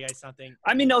 Let me tell you guys something.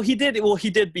 I mean, no, he did. Well, he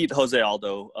did beat Jose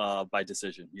Aldo by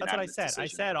decision. That's what I unanimous said. I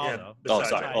decision. said Yeah, Aldo. besides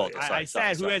sorry. Aldo, Oh, yeah. I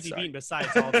said, who has he sorry. beaten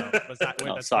besides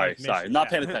Aldo? Sorry. Not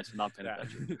paying Yeah. attention. Not paying Yeah.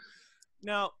 attention.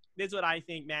 No, this is what I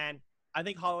think, man. I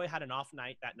think Holloway had an off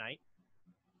night that night.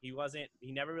 He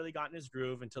never really got in his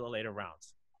groove until the later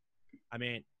rounds. I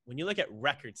mean, when you look at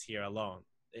records here alone,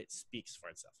 it speaks for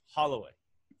itself. Holloway,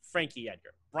 Frankie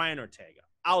Edgar, Brian Ortega,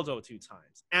 Aldo 2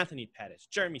 times, Anthony Pettis,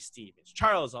 Jeremy Stevens,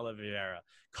 Charles Oliveira,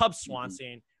 Cub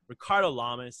Swanson, Ricardo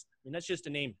Lamas. I mean, that's just to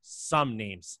name some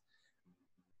names.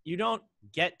 You don't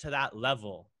get to that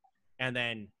level and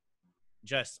then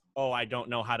just, I don't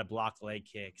know how to block leg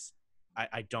kicks.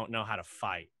 I don't know how to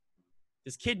fight.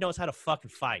 This kid knows how to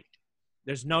fucking fight.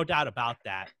 There's no doubt about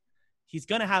that. He's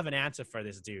going to have an answer for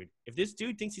this dude. If this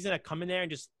dude thinks he's going to come in there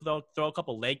and just throw a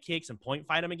couple leg kicks and point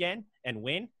fight him again and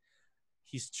win,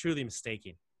 he's truly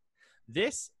mistaken.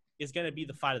 This is going to be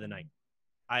the fight of the night.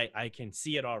 I can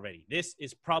see it already. This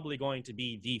is probably going to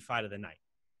be the fight of the night.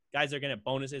 Guys are going to get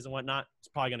bonuses and whatnot. It's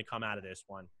probably going to come out of this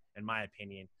one, in my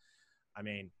opinion. I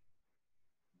mean,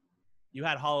 you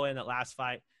had Holloway in that last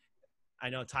fight. I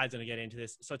know Ty's going to get into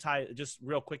this. So, Ty, just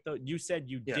real quick, though, you said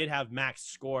you did have Max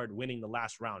scored winning the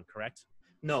last round, correct?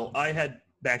 No, I had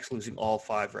Max losing all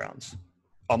 5 rounds.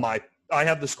 I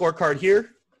have the scorecard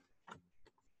here.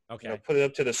 Okay. I'll put it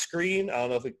up to the screen. I don't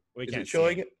know if is it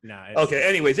showing it. No. Okay.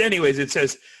 Anyways, it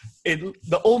says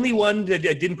the only one that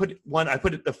I didn't put I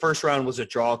put it the first round was a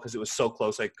draw because it was so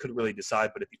close I couldn't really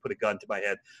decide. But if you put a gun to my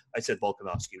head, I said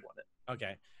Volkanovski won it.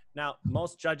 Okay. Now,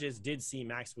 most judges did see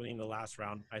Max winning the last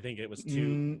round. I think it was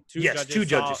two yes, judges. 2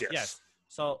 judges, yes.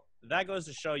 So that goes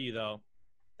to show you, though,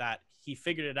 that he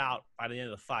figured it out by the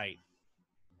end of the fight.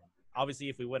 Obviously,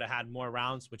 if we would have had more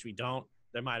rounds, which we don't,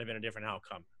 there might have been a different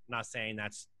outcome. I'm not saying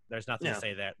there's nothing to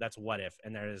say there. That's what if,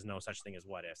 and there is no such thing as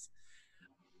what ifs.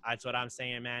 That's what I'm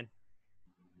saying, man.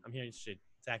 I'm hearing shit.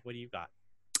 Zach, what do you got?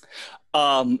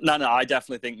 No, I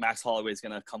definitely think Max Holloway is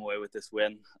going to come away with this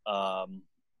win.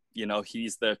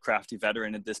 He's the crafty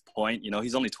veteran at this point.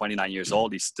 He's only 29 years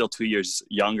old. He's still 2 years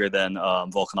younger than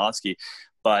Volkanovski.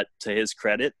 But to his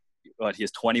credit, he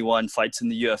has 21 fights in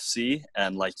the UFC.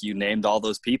 And like you named all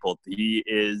those people, he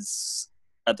is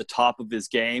at the top of his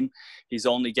game. He's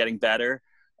only getting better.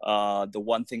 The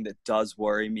one thing that does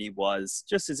worry me was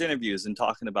just his interviews and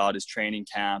talking about his training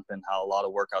camp and how a lot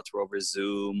of workouts were over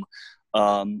Zoom.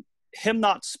 Him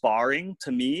not sparring,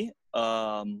 to me,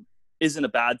 isn't a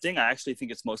bad thing. I actually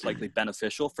think it's most likely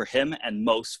beneficial for him and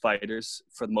most fighters,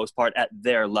 for the most part, at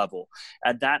their level.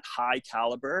 At that high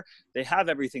caliber, they have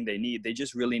everything they need. They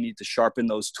just really need to sharpen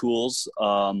those tools.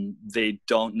 They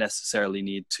don't necessarily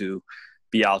need to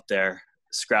be out there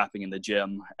scrapping in the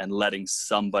gym and letting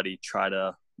somebody try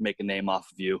to make a name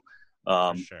off of you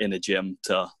in the gym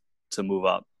to move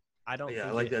up. I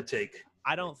like that take.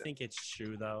 I don't think it's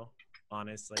true, though,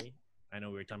 honestly. I know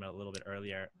we were talking about it a little bit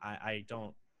earlier. I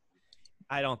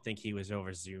don't think he was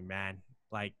over Zoom, man.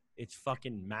 Like, it's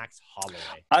fucking Max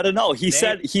Holloway. I don't know.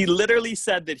 He literally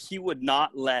said that he would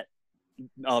not let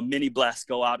Mini Bless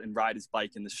go out and ride his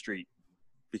bike in the street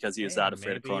because he is that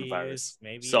afraid of coronavirus.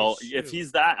 If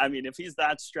he's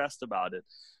that stressed about it,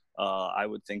 I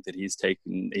would think that he's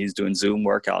doing Zoom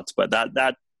workouts. But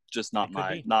that just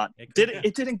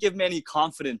it didn't give me any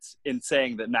confidence in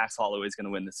saying that Max Holloway is going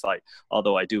to win this fight,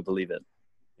 although I do believe it.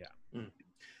 Yeah.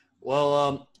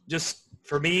 Well, just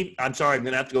for me, I'm sorry, I'm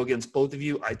going to have to go against both of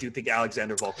you. I do think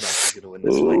Alexander Volkanovski is going to win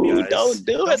this fight, guys. Don't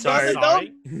do it. Sorry.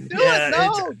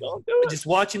 Don't do it. Just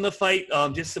watching the fight,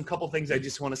 just some couple things I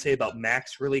just want to say about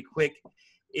Max really quick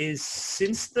is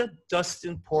since the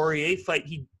Dustin Poirier fight,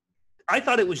 I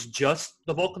thought it was just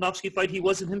the Volkanovski fight. He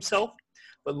wasn't himself.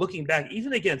 But looking back,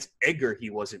 even against Edgar,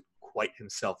 he wasn't quite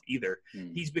himself either.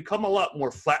 He's become a lot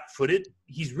more flat-footed.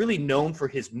 He's really known for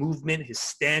his movement, his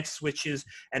stance switches,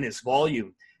 and his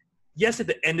volume. Yes, at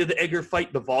the end of the Edgar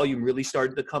fight, the volume really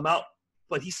started to come out,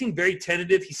 but he seemed very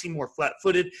tentative. He seemed more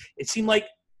flat-footed. It seemed like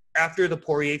after the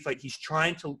Poirier fight, he's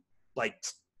trying to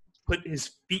put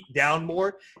his feet down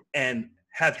more and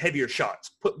have heavier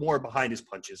shots, put more behind his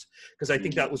punches, because I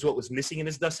think that was what was missing in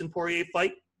his Dustin Poirier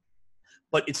fight.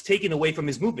 But it's taken away from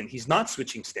his movement. He's not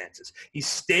switching stances. He's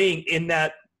staying in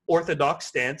that orthodox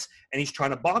stance, and he's trying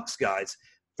to box guys.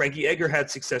 Frankie Edgar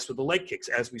had success with the leg kicks,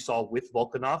 as we saw with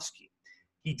Volkanovski.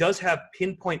 He does have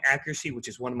pinpoint accuracy, which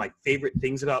is one of my favorite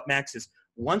things about Max is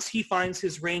once he finds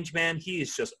his range, man, he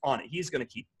is just on it. He's going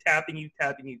to keep tapping you.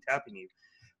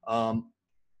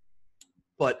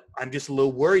 But I'm just a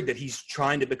little worried that he's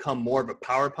trying to become more of a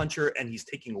power puncher and he's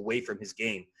taking away from his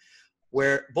game.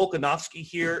 Where Volkanovski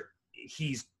here,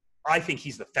 I think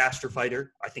he's the faster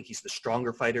fighter. I think he's the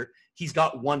stronger fighter. He's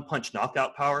got one-punch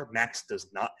knockout power. Max does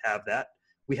not have that.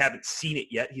 We haven't seen it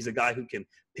yet. He's a guy who can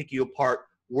pick you apart,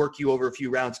 work you over a few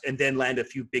rounds, and then land a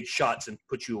few big shots and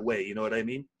put you away. You know what I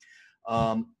mean?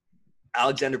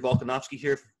 Alexander Volkanovski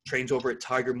here trains over at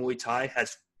Tiger Muay Thai,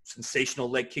 has sensational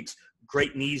leg kicks,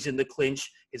 great knees in the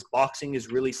clinch. His boxing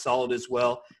is really solid as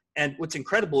well. And what's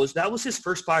incredible is that was his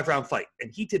first 5-round fight,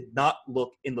 and he did not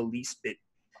look in the least bit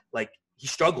like he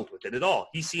struggled with it at all.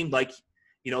 He seemed like,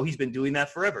 he's been doing that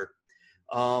forever.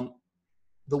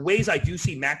 The ways I do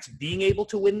see Max being able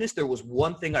to win this, there was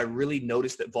one thing I really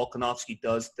noticed that Volkanovski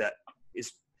does that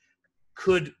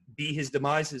could be his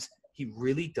demise is he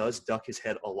really does duck his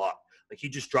head a lot. Like he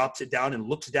just drops it down and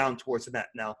looks down towards the mat.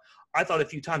 Now, I thought a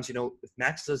few times, if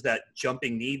Max does that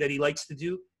jumping knee that he likes to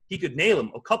do, he could nail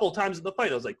him a couple of times in the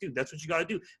fight. I was like, dude, that's what you got to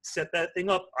do. Set that thing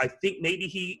up. I think maybe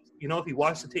he, if he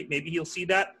watches the tape, maybe he'll see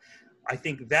that. I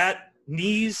think that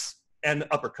knees and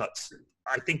uppercuts,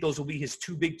 I think those will be his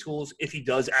two big tools. If he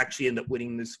does actually end up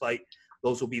winning this fight,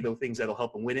 those will be the things that will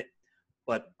help him win it.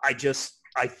 But I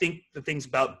think the things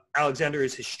about Alexander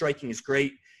is his striking is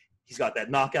great. He's got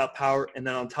that knockout power. And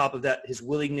then on top of that, his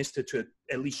willingness to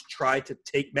at least try to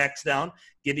take Max down,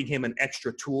 giving him an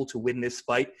extra tool to win this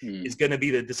fight is going to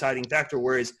be the deciding factor.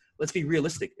 Whereas, let's be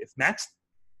realistic. If Max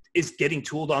is getting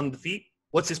tooled on the feet,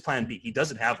 what's his plan B? He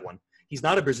doesn't have one. He's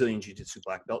not a Brazilian Jiu-Jitsu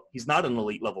black belt. He's not an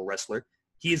elite level wrestler.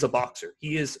 He is a boxer.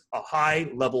 He is a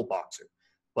high level boxer.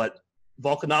 But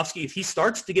Volkanovski, if he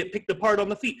starts to get picked apart on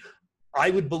the feet,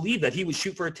 I would believe that he would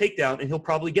shoot for a takedown and he'll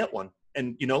probably get one.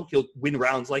 And, he'll win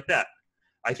rounds like that.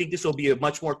 I think this will be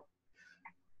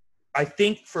I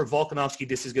think for Volkanovski,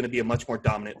 this is going to be a much more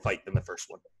dominant fight than the first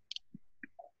one.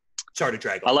 Sorry to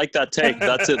drag on. I like that take.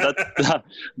 That's it.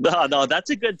 No, that's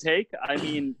a good take. I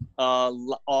mean,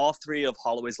 all three of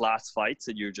Holloway's last fights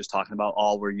that you were just talking about,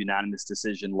 all were unanimous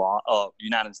decisions.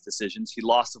 He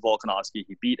lost to Volkanovski,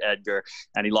 he beat Edgar,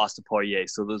 and he lost to Poirier.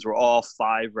 So those were all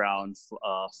 5-round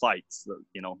fights.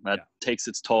 That takes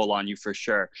its toll on you for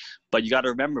sure. But you got to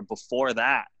remember, before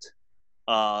that,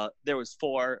 there was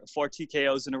four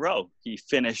TKOs in a row. He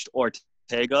finished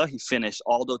Ortega, he finished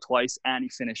Aldo twice, and he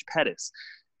finished Pettis.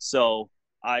 So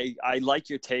I like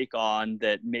your take on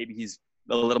that. Maybe he's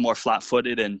a little more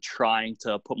flat-footed and trying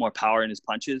to put more power in his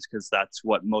punches, because that's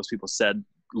what most people said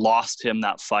lost him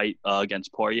that fight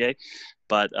against Poirier.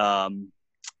 But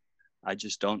I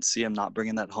just don't see him not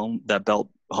bringing that belt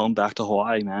home back to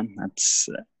Hawaii, man. That's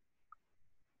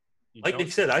like they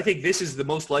said. I think this is the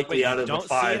most likely out of the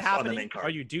 5 on the main card. Or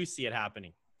you do see it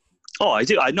happening? Oh, I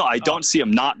do. I don't see him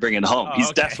not bringing it home.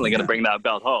 He's definitely going to bring that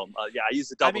belt home. I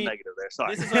used a double negative there.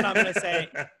 Sorry. This is what I'm going to say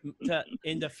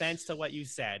in defense to what you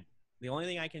said. The only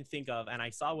thing I can think of, and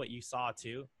I saw what you saw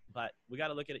too, but we got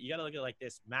to look at it. You got to look at it like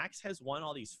this. Max has won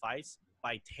all these fights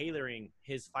by tailoring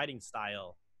his fighting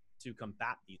style to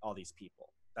combat all these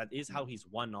people. That is how he's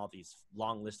won all these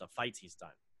long list of fights he's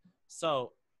done.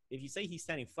 So if you say he's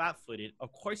standing flat-footed,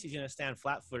 of course he's going to stand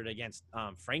flat-footed against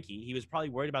Frankie. He was probably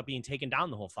worried about being taken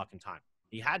down the whole fucking time.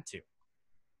 He had to,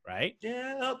 right?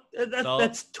 Yeah,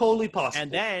 that's totally possible. And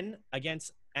then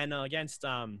against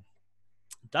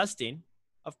Dustin,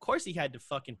 of course he had to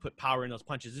fucking put power in those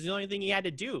punches. This is the only thing he had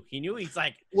to do. He knew he's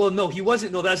like... Well, no, he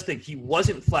wasn't. No, that's the thing. He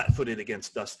wasn't flat-footed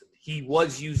against Dustin. He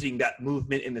was using that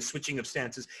movement and the switching of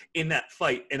stances in that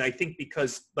fight. And I think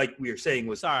because, like we were saying,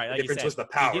 the difference was the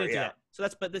power. Yeah. So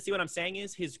but see what I'm saying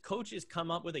is his coaches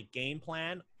come up with a game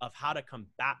plan of how to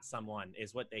combat someone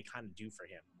is what they kind of do for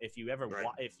him. If you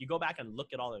if you go back and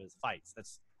look at all of his fights,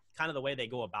 that's kind of the way they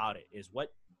go about it, is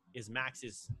what is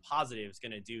Max's positives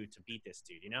going to do to beat this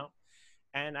dude,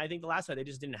 And I think the last fight, they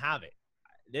just didn't have it.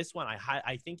 This one,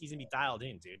 I think he's going to be dialed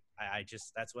in, dude.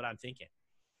 That's what I'm thinking.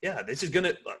 Yeah, this is going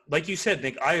to, like you said,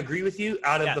 Nick, I agree with you.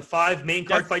 Out of the 5 main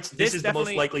card fights, this is the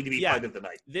most likely to be fight of the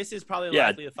night. This is probably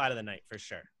likely the fight of the night for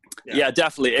sure. Yeah,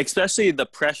 definitely. Especially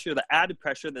the added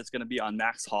pressure that's going to be on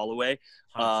Max Holloway,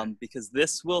 because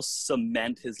this will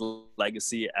cement his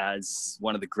legacy as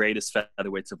one of the greatest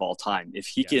featherweights of all time. If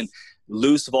he can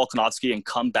lose to Volkanovski and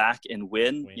come back and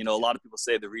win, a lot of people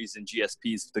say the reason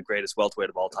GSP is the greatest welterweight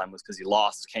of all time was because he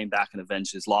lost, came back and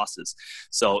avenged his losses.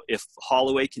 So if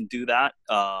Holloway can do that,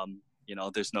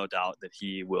 there's no doubt that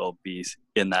he will be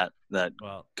in that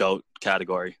GOAT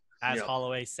category. As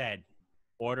Holloway said,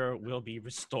 order will be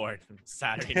restored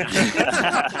Saturday night.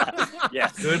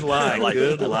 Yes. Good line.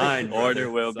 Good line.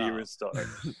 Order will be restored.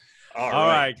 All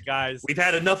right, guys. We've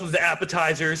had enough of the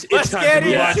appetizers. Let's It's time get to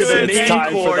move on to into the it. main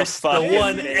Time for the course, the fucking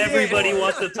one main everybody course.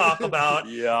 wants to talk about.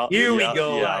 Yeah. Here we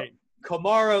go. Yeah. Right.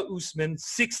 Kamara Usman,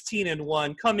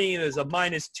 16-1, coming in as a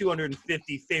minus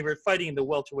 250 favorite, fighting in the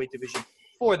welterweight division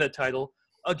for the title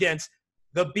against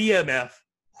the BMF,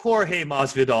 Jorge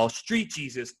Masvidal, Street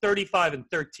Jesus,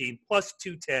 35-13, plus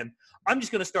 210. I'm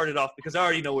just going to start it off because I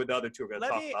already know where the other two are going to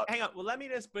talk about. Hang on. Well, let me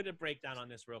just put a breakdown on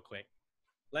this real quick.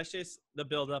 Let's just the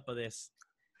build up of this.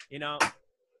 You know,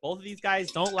 both of these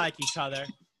guys don't like each other,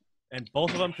 and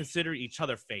both of them consider each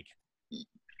other fake.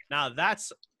 Now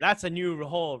that's a new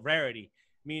whole rarity.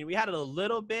 I mean, we had it a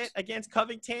little bit against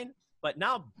Covington, but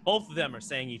now both of them are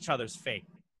saying each other's fake.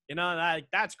 You know,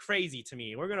 that's crazy to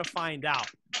me. We're gonna find out.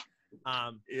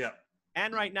 Yeah.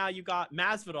 And right now you got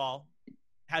Masvidal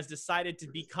has decided to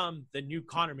become the new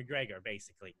Conor McGregor.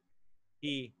 Basically,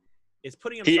 he is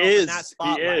putting himself in that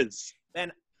spotlight. He is.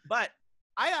 But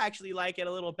I actually like it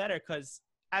a little better because,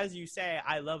 as you say,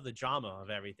 I love the drama of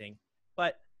everything.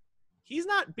 But he's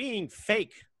not being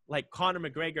fake like Conor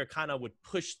McGregor kind of would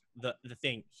push the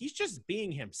thing. He's just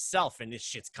being himself, and this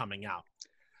shit's coming out.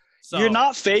 So, You're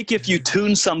not fake if you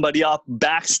tune somebody up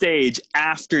backstage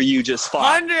after you just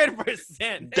fought.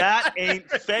 100%. That ain't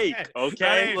fake,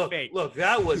 okay? Look,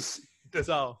 that was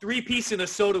the three-piece in a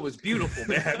soda was beautiful,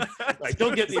 man. Like,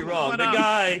 don't get me wrong. The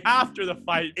guy after the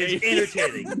fight is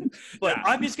entertaining. But Yeah.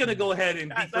 I'm just going to go ahead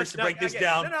and be first to break this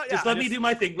down. Just let me do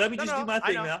my thing. Let me just do my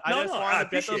thing now. I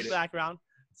appreciate it. Background.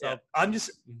 So Yeah, I'm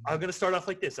going to start off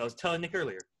like this. I was telling Nick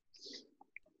earlier.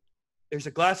 There's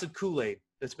a glass of Kool-Aid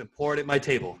that's been poured at my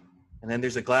table. And then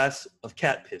there's a glass of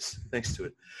cat piss next to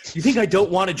it. You think I don't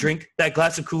want to drink that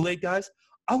glass of Kool-Aid, guys?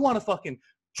 I want to fucking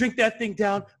drink that thing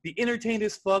down, be entertained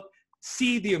as fuck,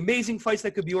 see the amazing fights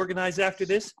that could be organized after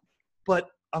this.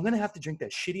 But I'm going to have to drink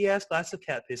that shitty-ass glass of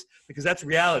cat piss because that's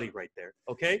reality right there,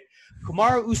 okay?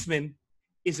 Kamaru Usman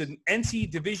is an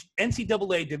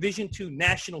NCAA Division II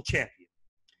national champion.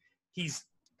 He's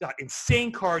got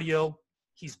insane cardio.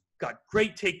 He's got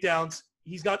great takedowns.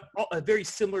 He's got a very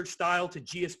similar style to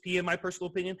GSP, in my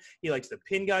personal opinion. He likes to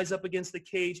pin guys up against the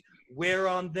cage, wear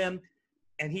on them,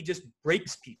 and he just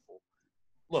breaks people.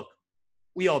 Look,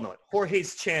 we all know it.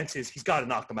 Jorge's chances, he's got to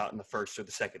knock them out in the first or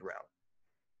the second round.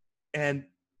 And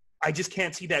I just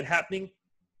can't see that happening.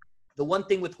 The one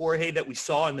thing with Jorge that we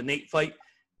saw in the Nate fight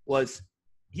was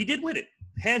he did win it.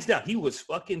 Hands down. He was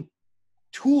fucking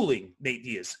tooling Nate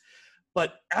Diaz.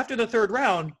 But after the third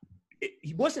round,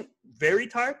 he wasn't very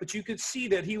tired, but you could see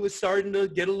that he was starting to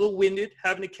get a little winded,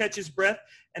 having to catch his breath.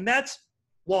 And that's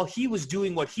while he was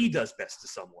doing what he does best to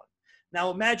someone. Now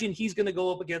imagine he's going to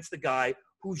go up against the guy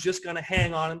who's just going to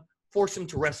hang on him, force him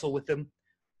to wrestle with him.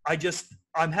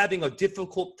 I'm having a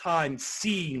difficult time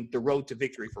seeing the road to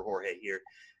victory for Jorge here.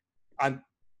 I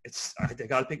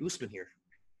got to pick Usman here.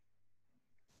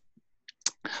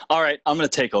 All right, I'm going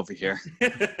to take over here.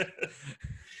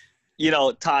 You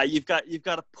know, Ty, you've got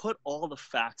to put all the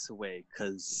facts away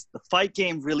because the fight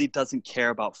game really doesn't care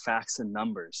about facts and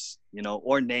numbers, you know,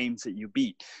 or names that you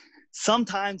beat.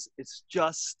 Sometimes it's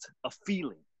just a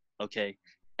feeling, okay?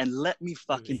 And let me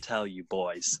fucking tell you,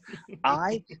 boys,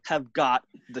 I have got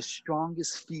the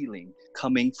strongest feeling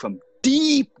coming from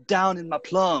deep down in my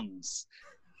plums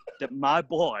that my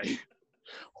boy,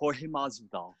 Jorge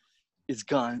Masvidal, is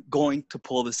going to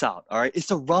pull this out, all right? It's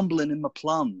a rumbling in my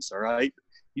plums, all right?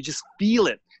 You just feel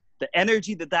it. The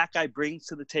energy that guy brings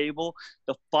to the table,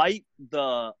 the fight,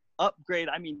 the upgrade.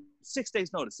 I mean, 6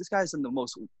 days notice. This guy's in the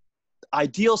most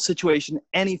ideal situation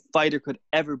any fighter could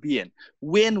ever be in.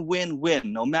 Win, win,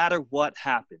 win, no matter what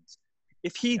happens.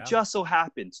 If he just so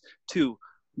happens to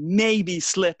maybe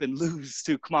slip and lose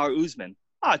to Kamaru Usman,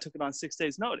 I took it on 6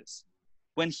 days notice.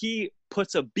 When he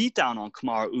puts a beatdown on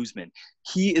Kamaru Usman,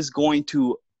 he is going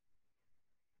to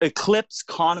eclipse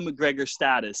Conor McGregor's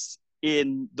status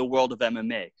in the world of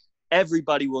MMA.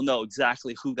 Everybody will know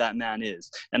exactly who that man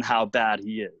is and how bad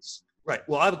he is. Right.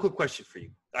 Well, I have a quick question for you.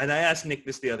 And I asked Nick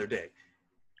this the other day.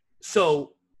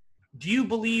 So do you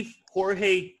believe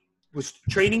Jorge was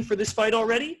training for this fight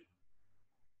already?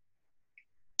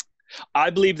 I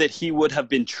believe that he would have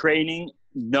been training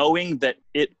knowing that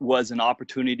it was an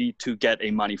opportunity to get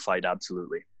a money fight.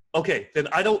 Absolutely. Okay. Then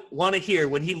I don't want to hear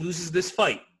when he loses this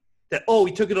fight that,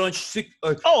 he took it on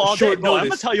all short day, bro. notice. I'm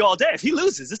going to tell you all day. If he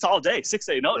loses, it's all day. 6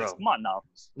 day notice. Bro. Come on now.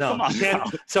 No, come on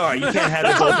now. Sorry, you can't have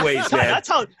it both ways, man. That's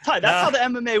how the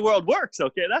MMA world works,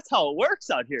 okay? That's how it works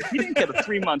out here. He didn't get a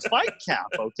 3-month fight camp,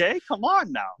 okay? Come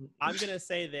on now. I'm going to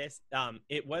say this.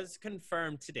 It was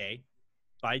confirmed today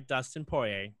by Dustin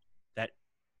Poirier that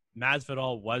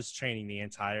Masvidal was training the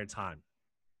entire time.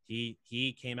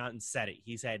 He came out and said it.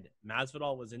 He said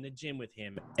Masvidal was in the gym with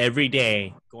him every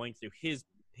day, going through his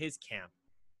camp,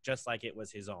 just like it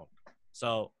was his own.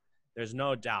 So there's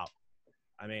no doubt.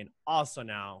 I mean, also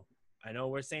now, I know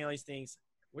we're saying all these things.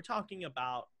 We're talking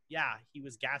about, yeah, he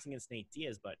was gassing against Nate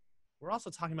Diaz, but we're also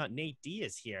talking about Nate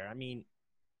Diaz here. I mean,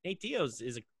 Nate Diaz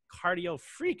is a cardio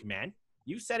freak, man.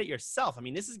 You said it yourself. I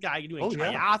mean, this is a guy doing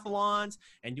triathlons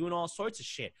and doing all sorts of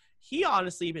shit. He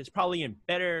honestly is probably in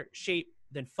better shape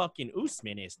than fucking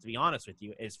Usman is, to be honest with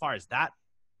you, as far as that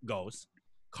goes.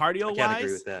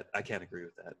 Cardio-wise. I can't agree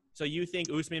with that. So you think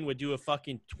Usman would do a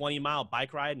fucking 20-mile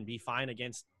bike ride and be fine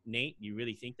against Nate? You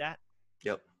really think that?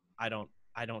 Yep. I don't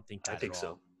think that. I think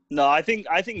so. No, I think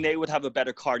Nate would have a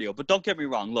better cardio. But don't get me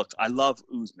wrong. Look, I love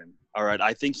Usman. All right,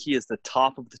 I think he is the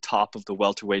top of the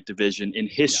welterweight division in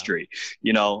history. Yeah.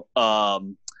 You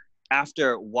know,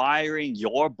 after wiring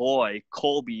your boy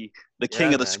Colby, the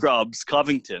king of the scrubs,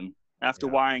 Covington, after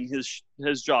wiring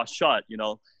his jaw shut, you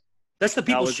know. That's the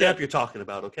people's champ you're talking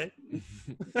about, okay?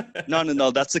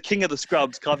 No. That's the king of the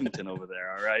scrubs, Covington over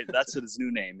there, all right? That's what his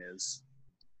new name is.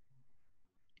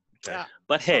 Okay. Yeah.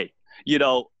 But hey, you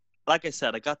know, like I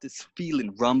said, I got this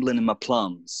feeling rumbling in my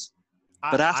plums.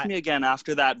 But ask me again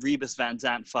after that Rebus Van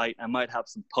Zant fight. I might have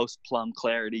some post-plum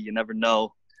clarity. You never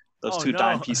know. Those two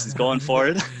dime pieces going for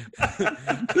it.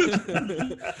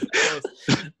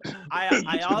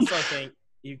 I also think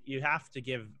you have to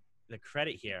give the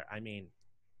credit here. I mean,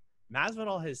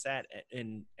 Masvidal has said,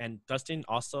 and Dustin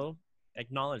also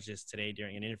acknowledged this today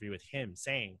during an interview with him,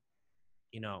 saying,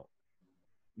 you know,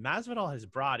 Masvidal has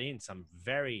brought in some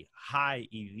very high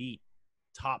elite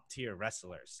top tier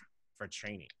wrestlers for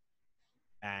training.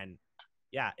 And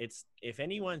yeah, it's, if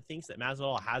anyone thinks that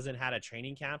Masvidal hasn't had a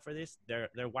training camp for this, they're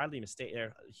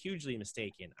hugely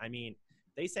mistaken. I mean,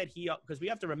 they said because we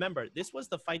have to remember, this was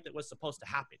the fight that was supposed to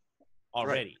happen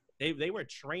already. Right. They were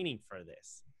training for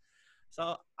this.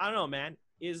 So I don't know, man.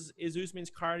 Is Usman's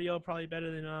cardio probably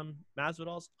better than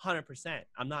Masvidal's? 100%.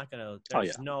 I'm not gonna.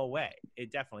 There's no way.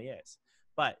 It definitely is.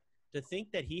 But to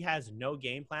think that he has no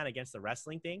game plan against the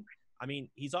wrestling thing, I mean,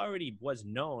 he's already was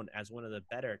known as one of the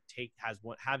better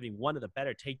having one of the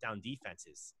better takedown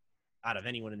defenses out of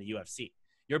anyone in the UFC.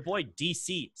 Your boy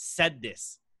DC said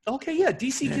this. Okay, yeah,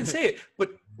 DC can say it,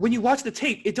 but when you watch the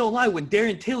tape, it don't lie when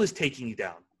Darren Till is taking you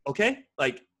down. Okay,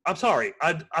 like. I'm sorry.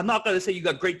 I'm not going to say you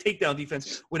got great takedown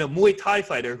defense when a Muay Thai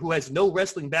fighter who has no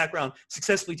wrestling background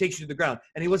successfully takes you to the ground,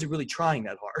 and he wasn't really trying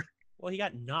that hard. Well, he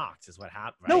got knocked is what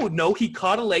happened, right? No, he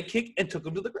caught a leg kick and took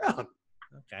him to the ground.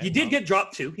 Okay, he did get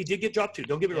dropped too.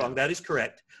 Don't get me wrong. That is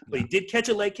correct. But he did catch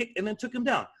a leg kick and then took him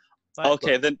down.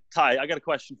 Okay, then, Ty, I got a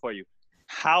question for you.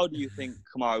 How do you think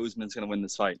Kamaru Usman's going to win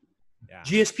this fight? Yeah.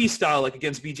 GSP style, like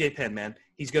against BJ Penn, man.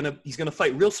 He's gonna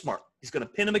fight real smart. He's gonna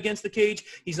pin him against the cage.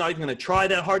 He's not even gonna try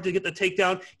that hard to get the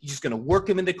takedown. He's just gonna work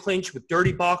him into clinch with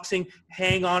dirty boxing,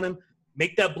 hang on him,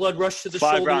 make that blood rush to the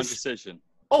shoulders. 5-round decision.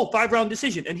 Oh, 5-round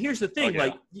decision. And here's the thing,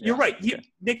 you're right.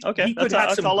 Nick, he could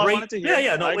have some all great. I wanted to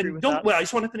hear. No, and don't. Well, I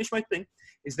just want to finish my thing.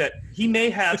 Is that he may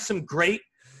have some great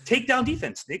takedown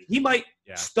defense, Nick. He might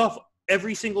stuff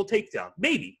every single takedown.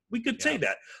 Maybe we could say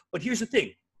that. But here's the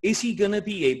thing: is he gonna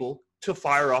be able to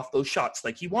fire off those shots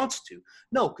like he wants to?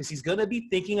 No, because he's going to be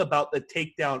thinking about the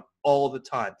takedown all the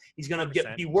time. He's going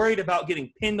to be worried about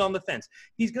getting pinned on the fence.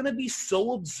 He's going to be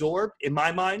so absorbed, in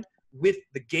my mind, with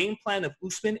the game plan of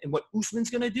Usman, and what Usman's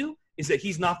going to do is that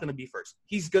he's not going to be first.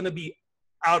 He's going to be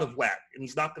out of whack, and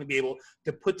he's not going to be able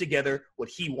to put together what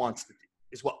he wants to do,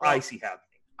 is what I see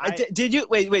happening. Did you –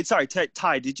 wait, sorry,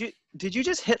 Ty, did you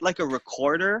just hit like a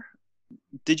recorder?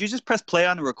 Did you just press play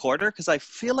on a recorder? Because I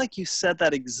feel like you said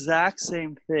that exact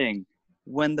same thing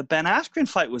when the Ben Askren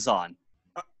fight was on.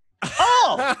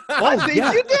 I think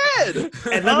you did.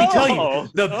 And let me tell you,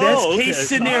 the best case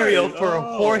scenario for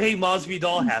Jorge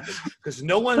Masvidal happened, because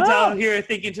no one's out here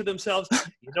thinking to themselves,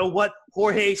 you know what?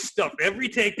 Jorge stuffed every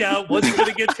takedown, wasn't going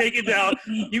to get taken down.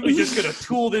 He was just going to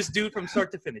tool this dude from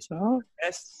start to finish.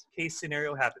 Best case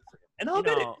scenario happened for him. And I'll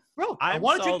get it. Bro, I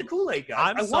want to drink the Kool-Aid,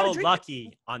 guys. I'm so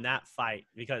lucky on that fight,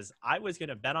 because I was going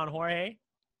to bet on Jorge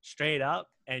straight up,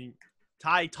 and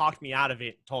Ty talked me out of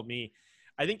it, told me,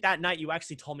 I think that night you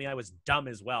actually told me I was dumb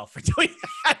as well for doing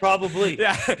that. Probably.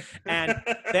 Yeah. And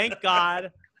thank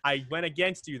God I went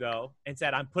against you, though, and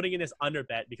said I'm putting in this under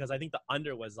bet, because I think the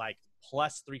under was like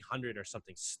plus 300 or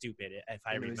something stupid, if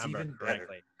I remember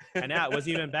correctly. And that was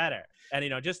even better. And,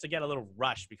 just to get a little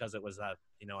rush, because it was,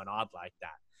 an odd like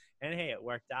that. And, hey, it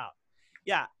worked out.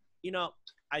 Yeah,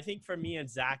 I think for me and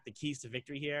Zach, the keys to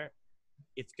victory here,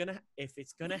 if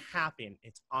it's gonna happen,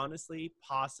 it's honestly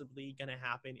possibly gonna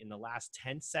happen in the last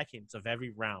 10 seconds of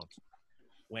every round,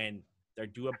 when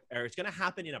it's gonna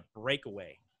happen in a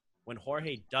breakaway, when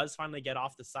Jorge does finally get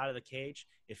off the side of the cage,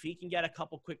 if he can get a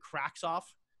couple quick cracks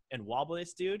off and wobble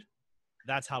this dude,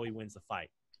 that's how he wins the fight.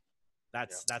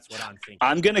 That's what I'm thinking.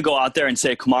 I'm going to go out there and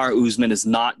say Kamaru Usman is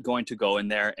not going to go in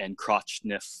there and crotch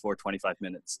sniff for 25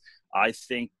 minutes. I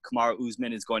think Kamaru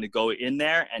Usman is going to go in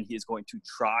there and he is going to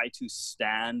try to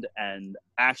stand and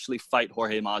actually fight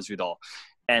Jorge Masvidal.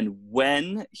 And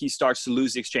when he starts to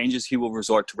lose the exchanges, he will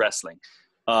resort to wrestling.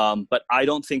 But I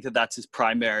don't think that that's his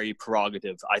primary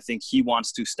prerogative. I think he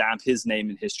wants to stamp his name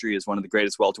in history as one of the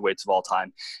greatest welterweights of all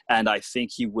time. And I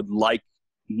think he would like,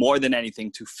 more than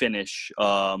anything, to finish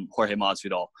Jorge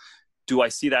Masvidal. Do I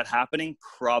see that happening?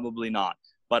 Probably not.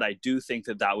 But I do think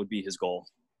that that would be his goal.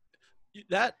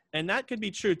 That could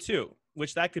be true too,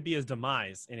 which that could be his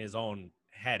demise in his own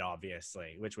head,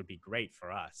 obviously, which would be great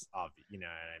for us. You know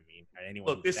what I mean?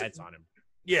 Anyone who bets on him.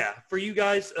 Yeah, for you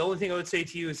guys, the only thing I would say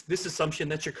to you is this assumption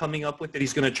that you're coming up with that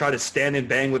he's going to try to stand and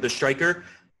bang with a striker.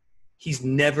 He's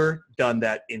never done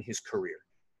that in his career.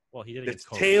 Well, he did against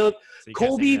Colby.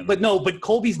 Colby, but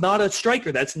Colby's not a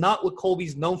striker. That's not what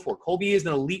Colby's known for. Colby is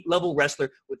an elite level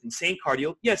wrestler with insane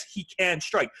cardio. Yes, he can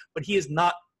strike, but he is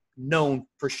not known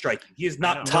for striking. He is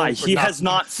not Ty. He has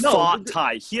not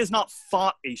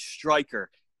fought a striker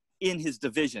in his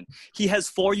division. He has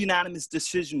 4 unanimous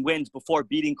decision wins before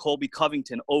beating Colby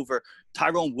Covington over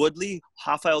Tyrone Woodley,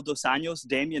 Rafael Dos Anjos,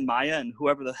 Damian Maia, and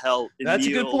whoever the hell that's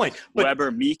a good point. Weber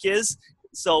Meek is.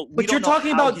 So, but you're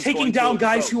talking about taking down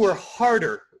guys who are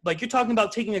harder. Like, you're talking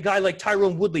about taking a guy like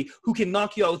Tyrone Woodley who can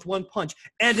knock you out with one punch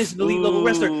and is an elite level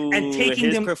wrestler and taking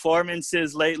his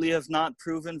performances lately have not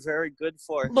proven very good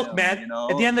for him. Look, man, you know?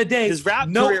 At the end of the day, his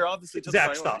rap career obviously took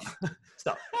Zach, stop.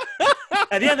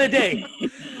 At the end of the day,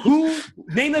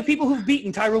 name the people who've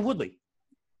beaten Tyrone Woodley?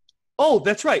 Oh,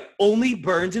 that's right. Only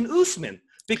Burns and Usman.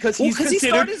 Because he's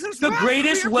considered the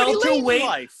greatest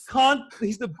welterweight.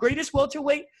 He's the greatest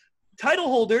welterweight title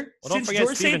holder since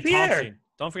George St. Pierre.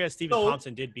 Don't forget Stephen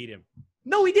Thompson did beat him.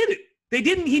 No, he didn't. They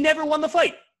didn't. He never won the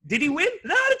fight. Did he win?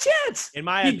 Not a chance. In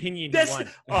my opinion, he won.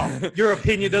 Oh, your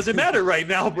opinion doesn't matter right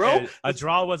now, bro. A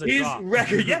draw was a draw.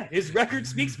 His record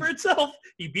speaks for itself.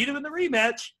 He beat him in the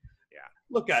rematch. Yeah.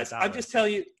 Look, guys, I'm just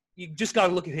telling you, you just got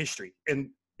to look at history. And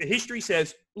the history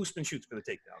says Usman shoots for the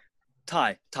takedown.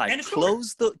 Ty,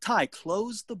 close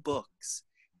the books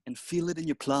and feel it in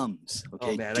your plums.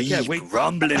 Okay, oh, man, I can't wait.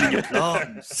 Rumbling in your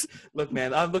plums. Look,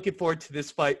 man, I'm looking forward to this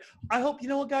fight. I hope, you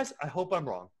know what, guys? I hope I'm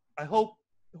wrong. I hope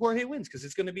Jorge wins because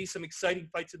it's going to be some exciting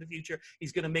fights in the future.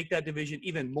 He's going to make that division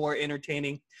even more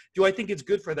entertaining. Do I think it's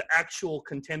good for the actual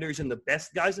contenders and the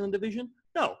best guys in the division?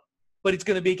 No, but it's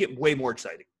going to make it way more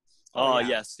exciting. Oh,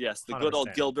 yeah. yes. The 100%. Good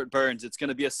old Gilbert Burns. It's going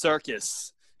to be a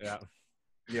circus. Yeah.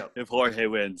 Yeah. If Jorge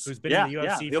wins, who's been in the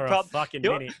UFC for a fucking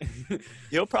minute,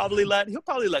 he'll probably let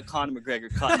Conor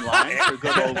McGregor cut in line for a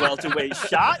good old welterweight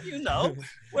shot. You know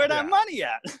where that money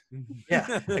at?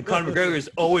 Yeah, and Conor McGregor is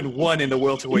 0-1 in the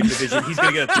welterweight division. He's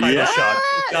gonna get a title shot.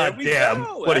 God damn,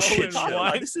 what a shit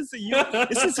show! This is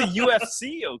a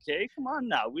UFC, okay? Come on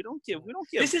now, we don't give.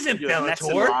 This isn't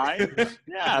Bellator.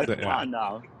 Yeah, come on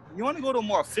now. You want to go to a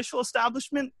more official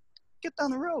establishment? Get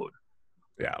down the road.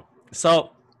 Yeah.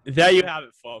 So. There you have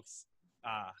it, folks.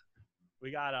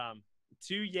 We got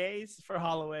 2 yays for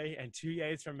Holloway and 2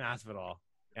 yays for Masvidal.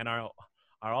 And our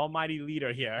almighty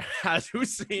leader here has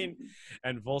Hussein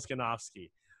and Volkanovski.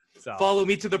 So follow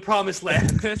me to the promised land.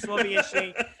 This will be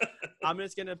interesting. I'm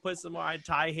just going to put some more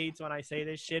Ty hates when I say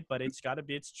this shit, but it's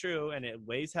true, and it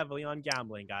weighs heavily on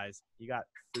gambling, guys. You got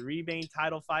 3 main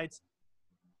title fights.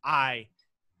 I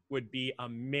would be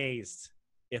amazed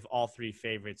if all 3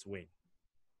 favorites win.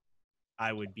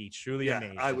 I would be truly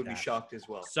amazed. I would be shocked as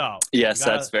well. So yes,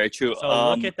 that's very true. So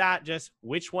look at that. Just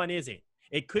which one is it?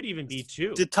 It could even be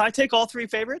 2. Did Ty take all 3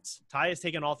 favorites? Ty has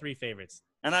taken all 3 favorites.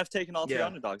 And I've taken all 3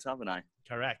 underdogs, haven't I?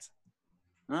 Correct.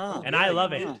 Oh, and I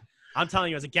love it. I'm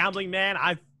telling you, as a gambling man,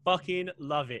 I fucking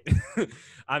love it.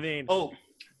 I mean. Oh,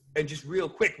 and just real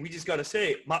quick, we just got to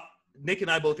say, Nick and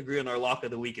I both agree on our lock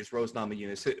of the week is Rose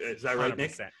Namajunas. Is that right, 100%,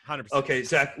 Nick? 100%. Okay,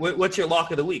 Zach, what's your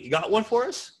lock of the week? You got one for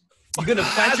us? You gonna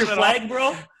plant your flag,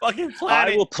 bro? Fucking plant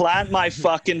it. I will plant my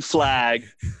fucking flag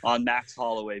on Max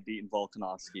Holloway beating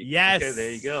Volkanovski. Yes. Okay,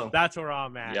 there you go. That's where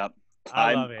I'm at. Yep.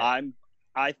 I love it.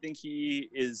 I think he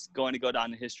is going to go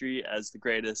down in history as the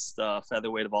greatest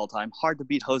featherweight of all time. Hard to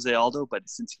beat Jose Aldo, but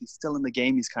since he's still in the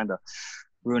game, he's kind of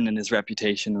ruining his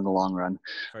reputation in the long run.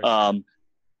 Sure.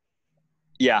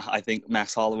 Yeah, I think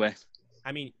Max Holloway.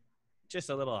 I mean, just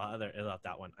a little other about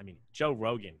that one. I mean, Joe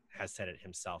Rogan has said it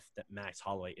himself that Max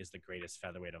Holloway is the greatest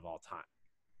featherweight of all time.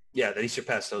 Yeah, that he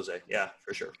surpassed Jose. Yeah,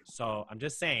 for sure. So I'm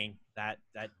just saying that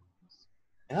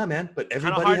Yeah, man. But hard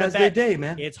everybody to has their bet. day,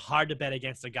 man. It's hard to bet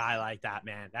against a guy like that,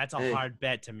 man. That's a hard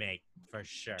bet to make for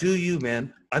sure. Do you,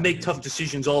 man? I make tough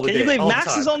decisions all the Can day. you believe all the Max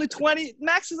time. is only 20?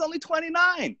 Max is only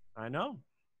 29. I know.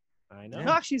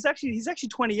 No, actually, he's actually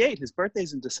 28. His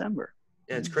birthday's in December.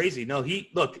 Yeah, it's crazy. No,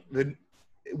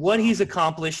 what he's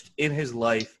accomplished in his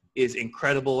life is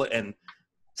incredible and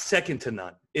second to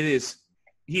none. He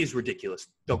is ridiculous.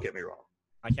 Don't get me wrong.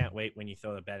 I can't wait when you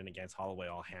throw the bet in against Holloway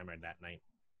all hammered that night.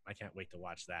 I can't wait to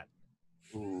watch that.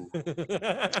 Ooh.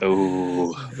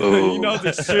 Ooh. He knows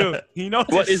it's true. He knows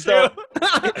What it's is true.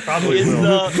 I probably Is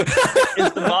will.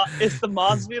 is the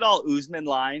Masvidal Usman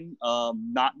line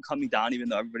not coming down even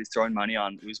though everybody's throwing money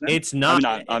on Usman? It's not.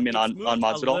 on It's moved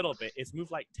Masvidal. a little bit. It's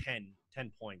moved like 10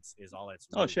 points is all it's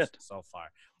moved shit. so far.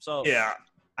 So Yeah.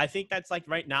 I think that's like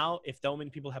right now, if so many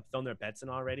people have thrown their bets in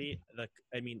already,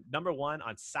 number one,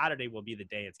 on Saturday will be the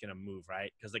day it's going to move,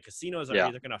 right? Because the casinos are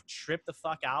either going to trip the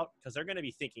fuck out because they're going to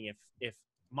be thinking if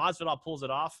Masvidal pulls it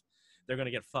off, they're going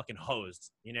to get fucking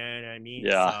hosed. You know what I mean?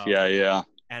 Yeah, So, yeah.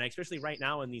 And especially right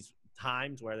now in these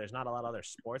times where there's not a lot of other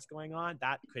sports going on,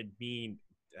 that could mean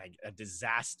like a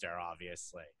disaster,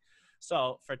 obviously.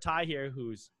 So for Ty here,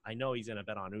 I know he's going to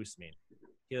bet on Usman.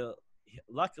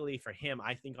 Luckily for him,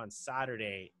 I think on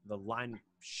Saturday, the line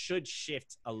should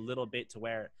shift a little bit to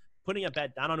where putting a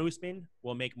bet down on Usman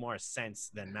will make more sense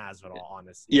than Masvidal,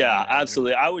 honestly. Yeah,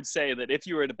 absolutely. I would say that if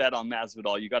you were to bet on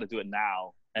Masvidal, you got to do it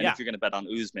now. And if you're going to bet on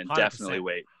Usman, 100%. definitely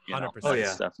wait. 100%. Oh,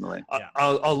 yeah. Definitely. Yeah.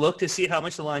 I'll look to see how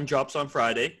much the line drops on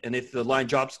Friday. And if the line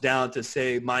drops down to,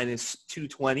 say, minus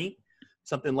 220,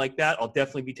 something like that, I'll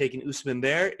definitely be taking Usman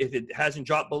there. If it hasn't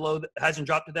dropped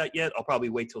to that yet, I'll probably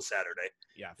wait till Saturday.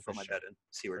 Yeah, to put my bet in,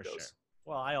 see where it goes. Sure.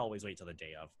 Well, I always wait till the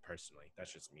day of, personally.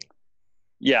 That's just me.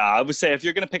 Yeah, I would say if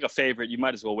you're going to pick a favorite, you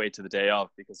might as well wait to the day of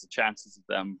because the chances of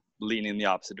them leaning in the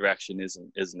opposite direction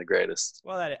isn't the greatest.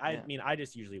 Well, I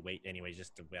just usually wait anyway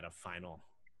just to bet a final.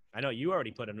 I know you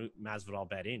already put a Masvidal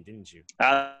bet in, didn't you?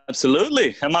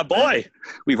 Absolutely. And my boy,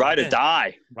 we ride or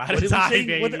die. Ride or die,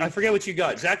 baby. I forget what you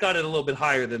got. Zach got it a little bit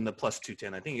higher than the plus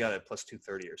 210. I think he got it at plus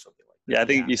 230 or something like that. Yeah, I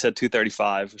think you said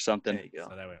 235 or something. There you go.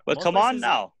 So But come on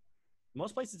now.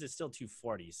 Most places it's still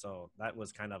 240, so that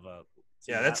was kind of a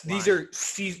these are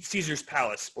Caesar's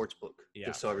Palace Sportsbook. Yeah,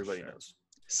 just so everybody knows.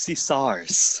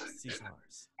 Caesars.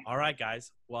 All right,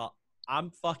 guys. Well, I'm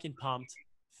fucking pumped.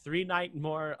 3 nights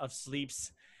more of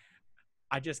sleeps.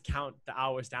 I just count the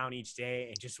hours down each day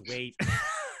and just wait.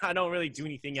 I don't really do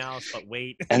anything else but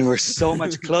wait. And we're so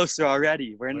much closer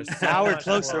already. We're an hour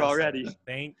closer already.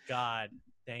 Thank God.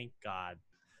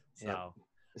 So. Yeah.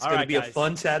 It's going to be a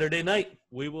fun Saturday night.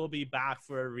 We will be back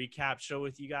for a recap show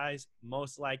with you guys.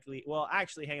 Most likely. Well,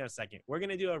 actually, hang on a second. We're going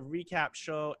to do a recap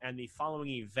show and the following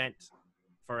event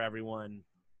for everyone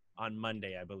on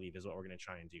Monday, I believe, is what we're going to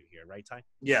try and do here. Right, Ty?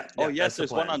 Yeah. Oh, yes.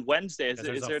 There's one on Wednesday. Is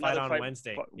there another fight on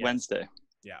Wednesday? Wednesday.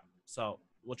 Yeah. So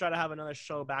we'll try to have another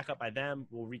show back up by then.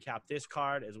 We'll recap this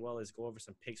card as well as go over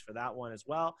some picks for that one as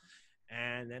well.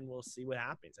 And then we'll see what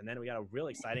happens. And then we got a real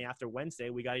exciting after Wednesday.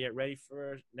 We got to get ready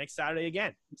for next Saturday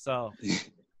again. So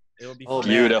it'll be fun.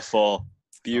 Beautiful.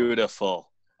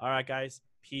 Beautiful. All right, guys.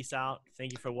 Peace out.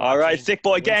 Thank you for watching. All right, Thick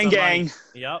Boy Gang Gang.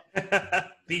 Yep.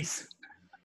 Peace.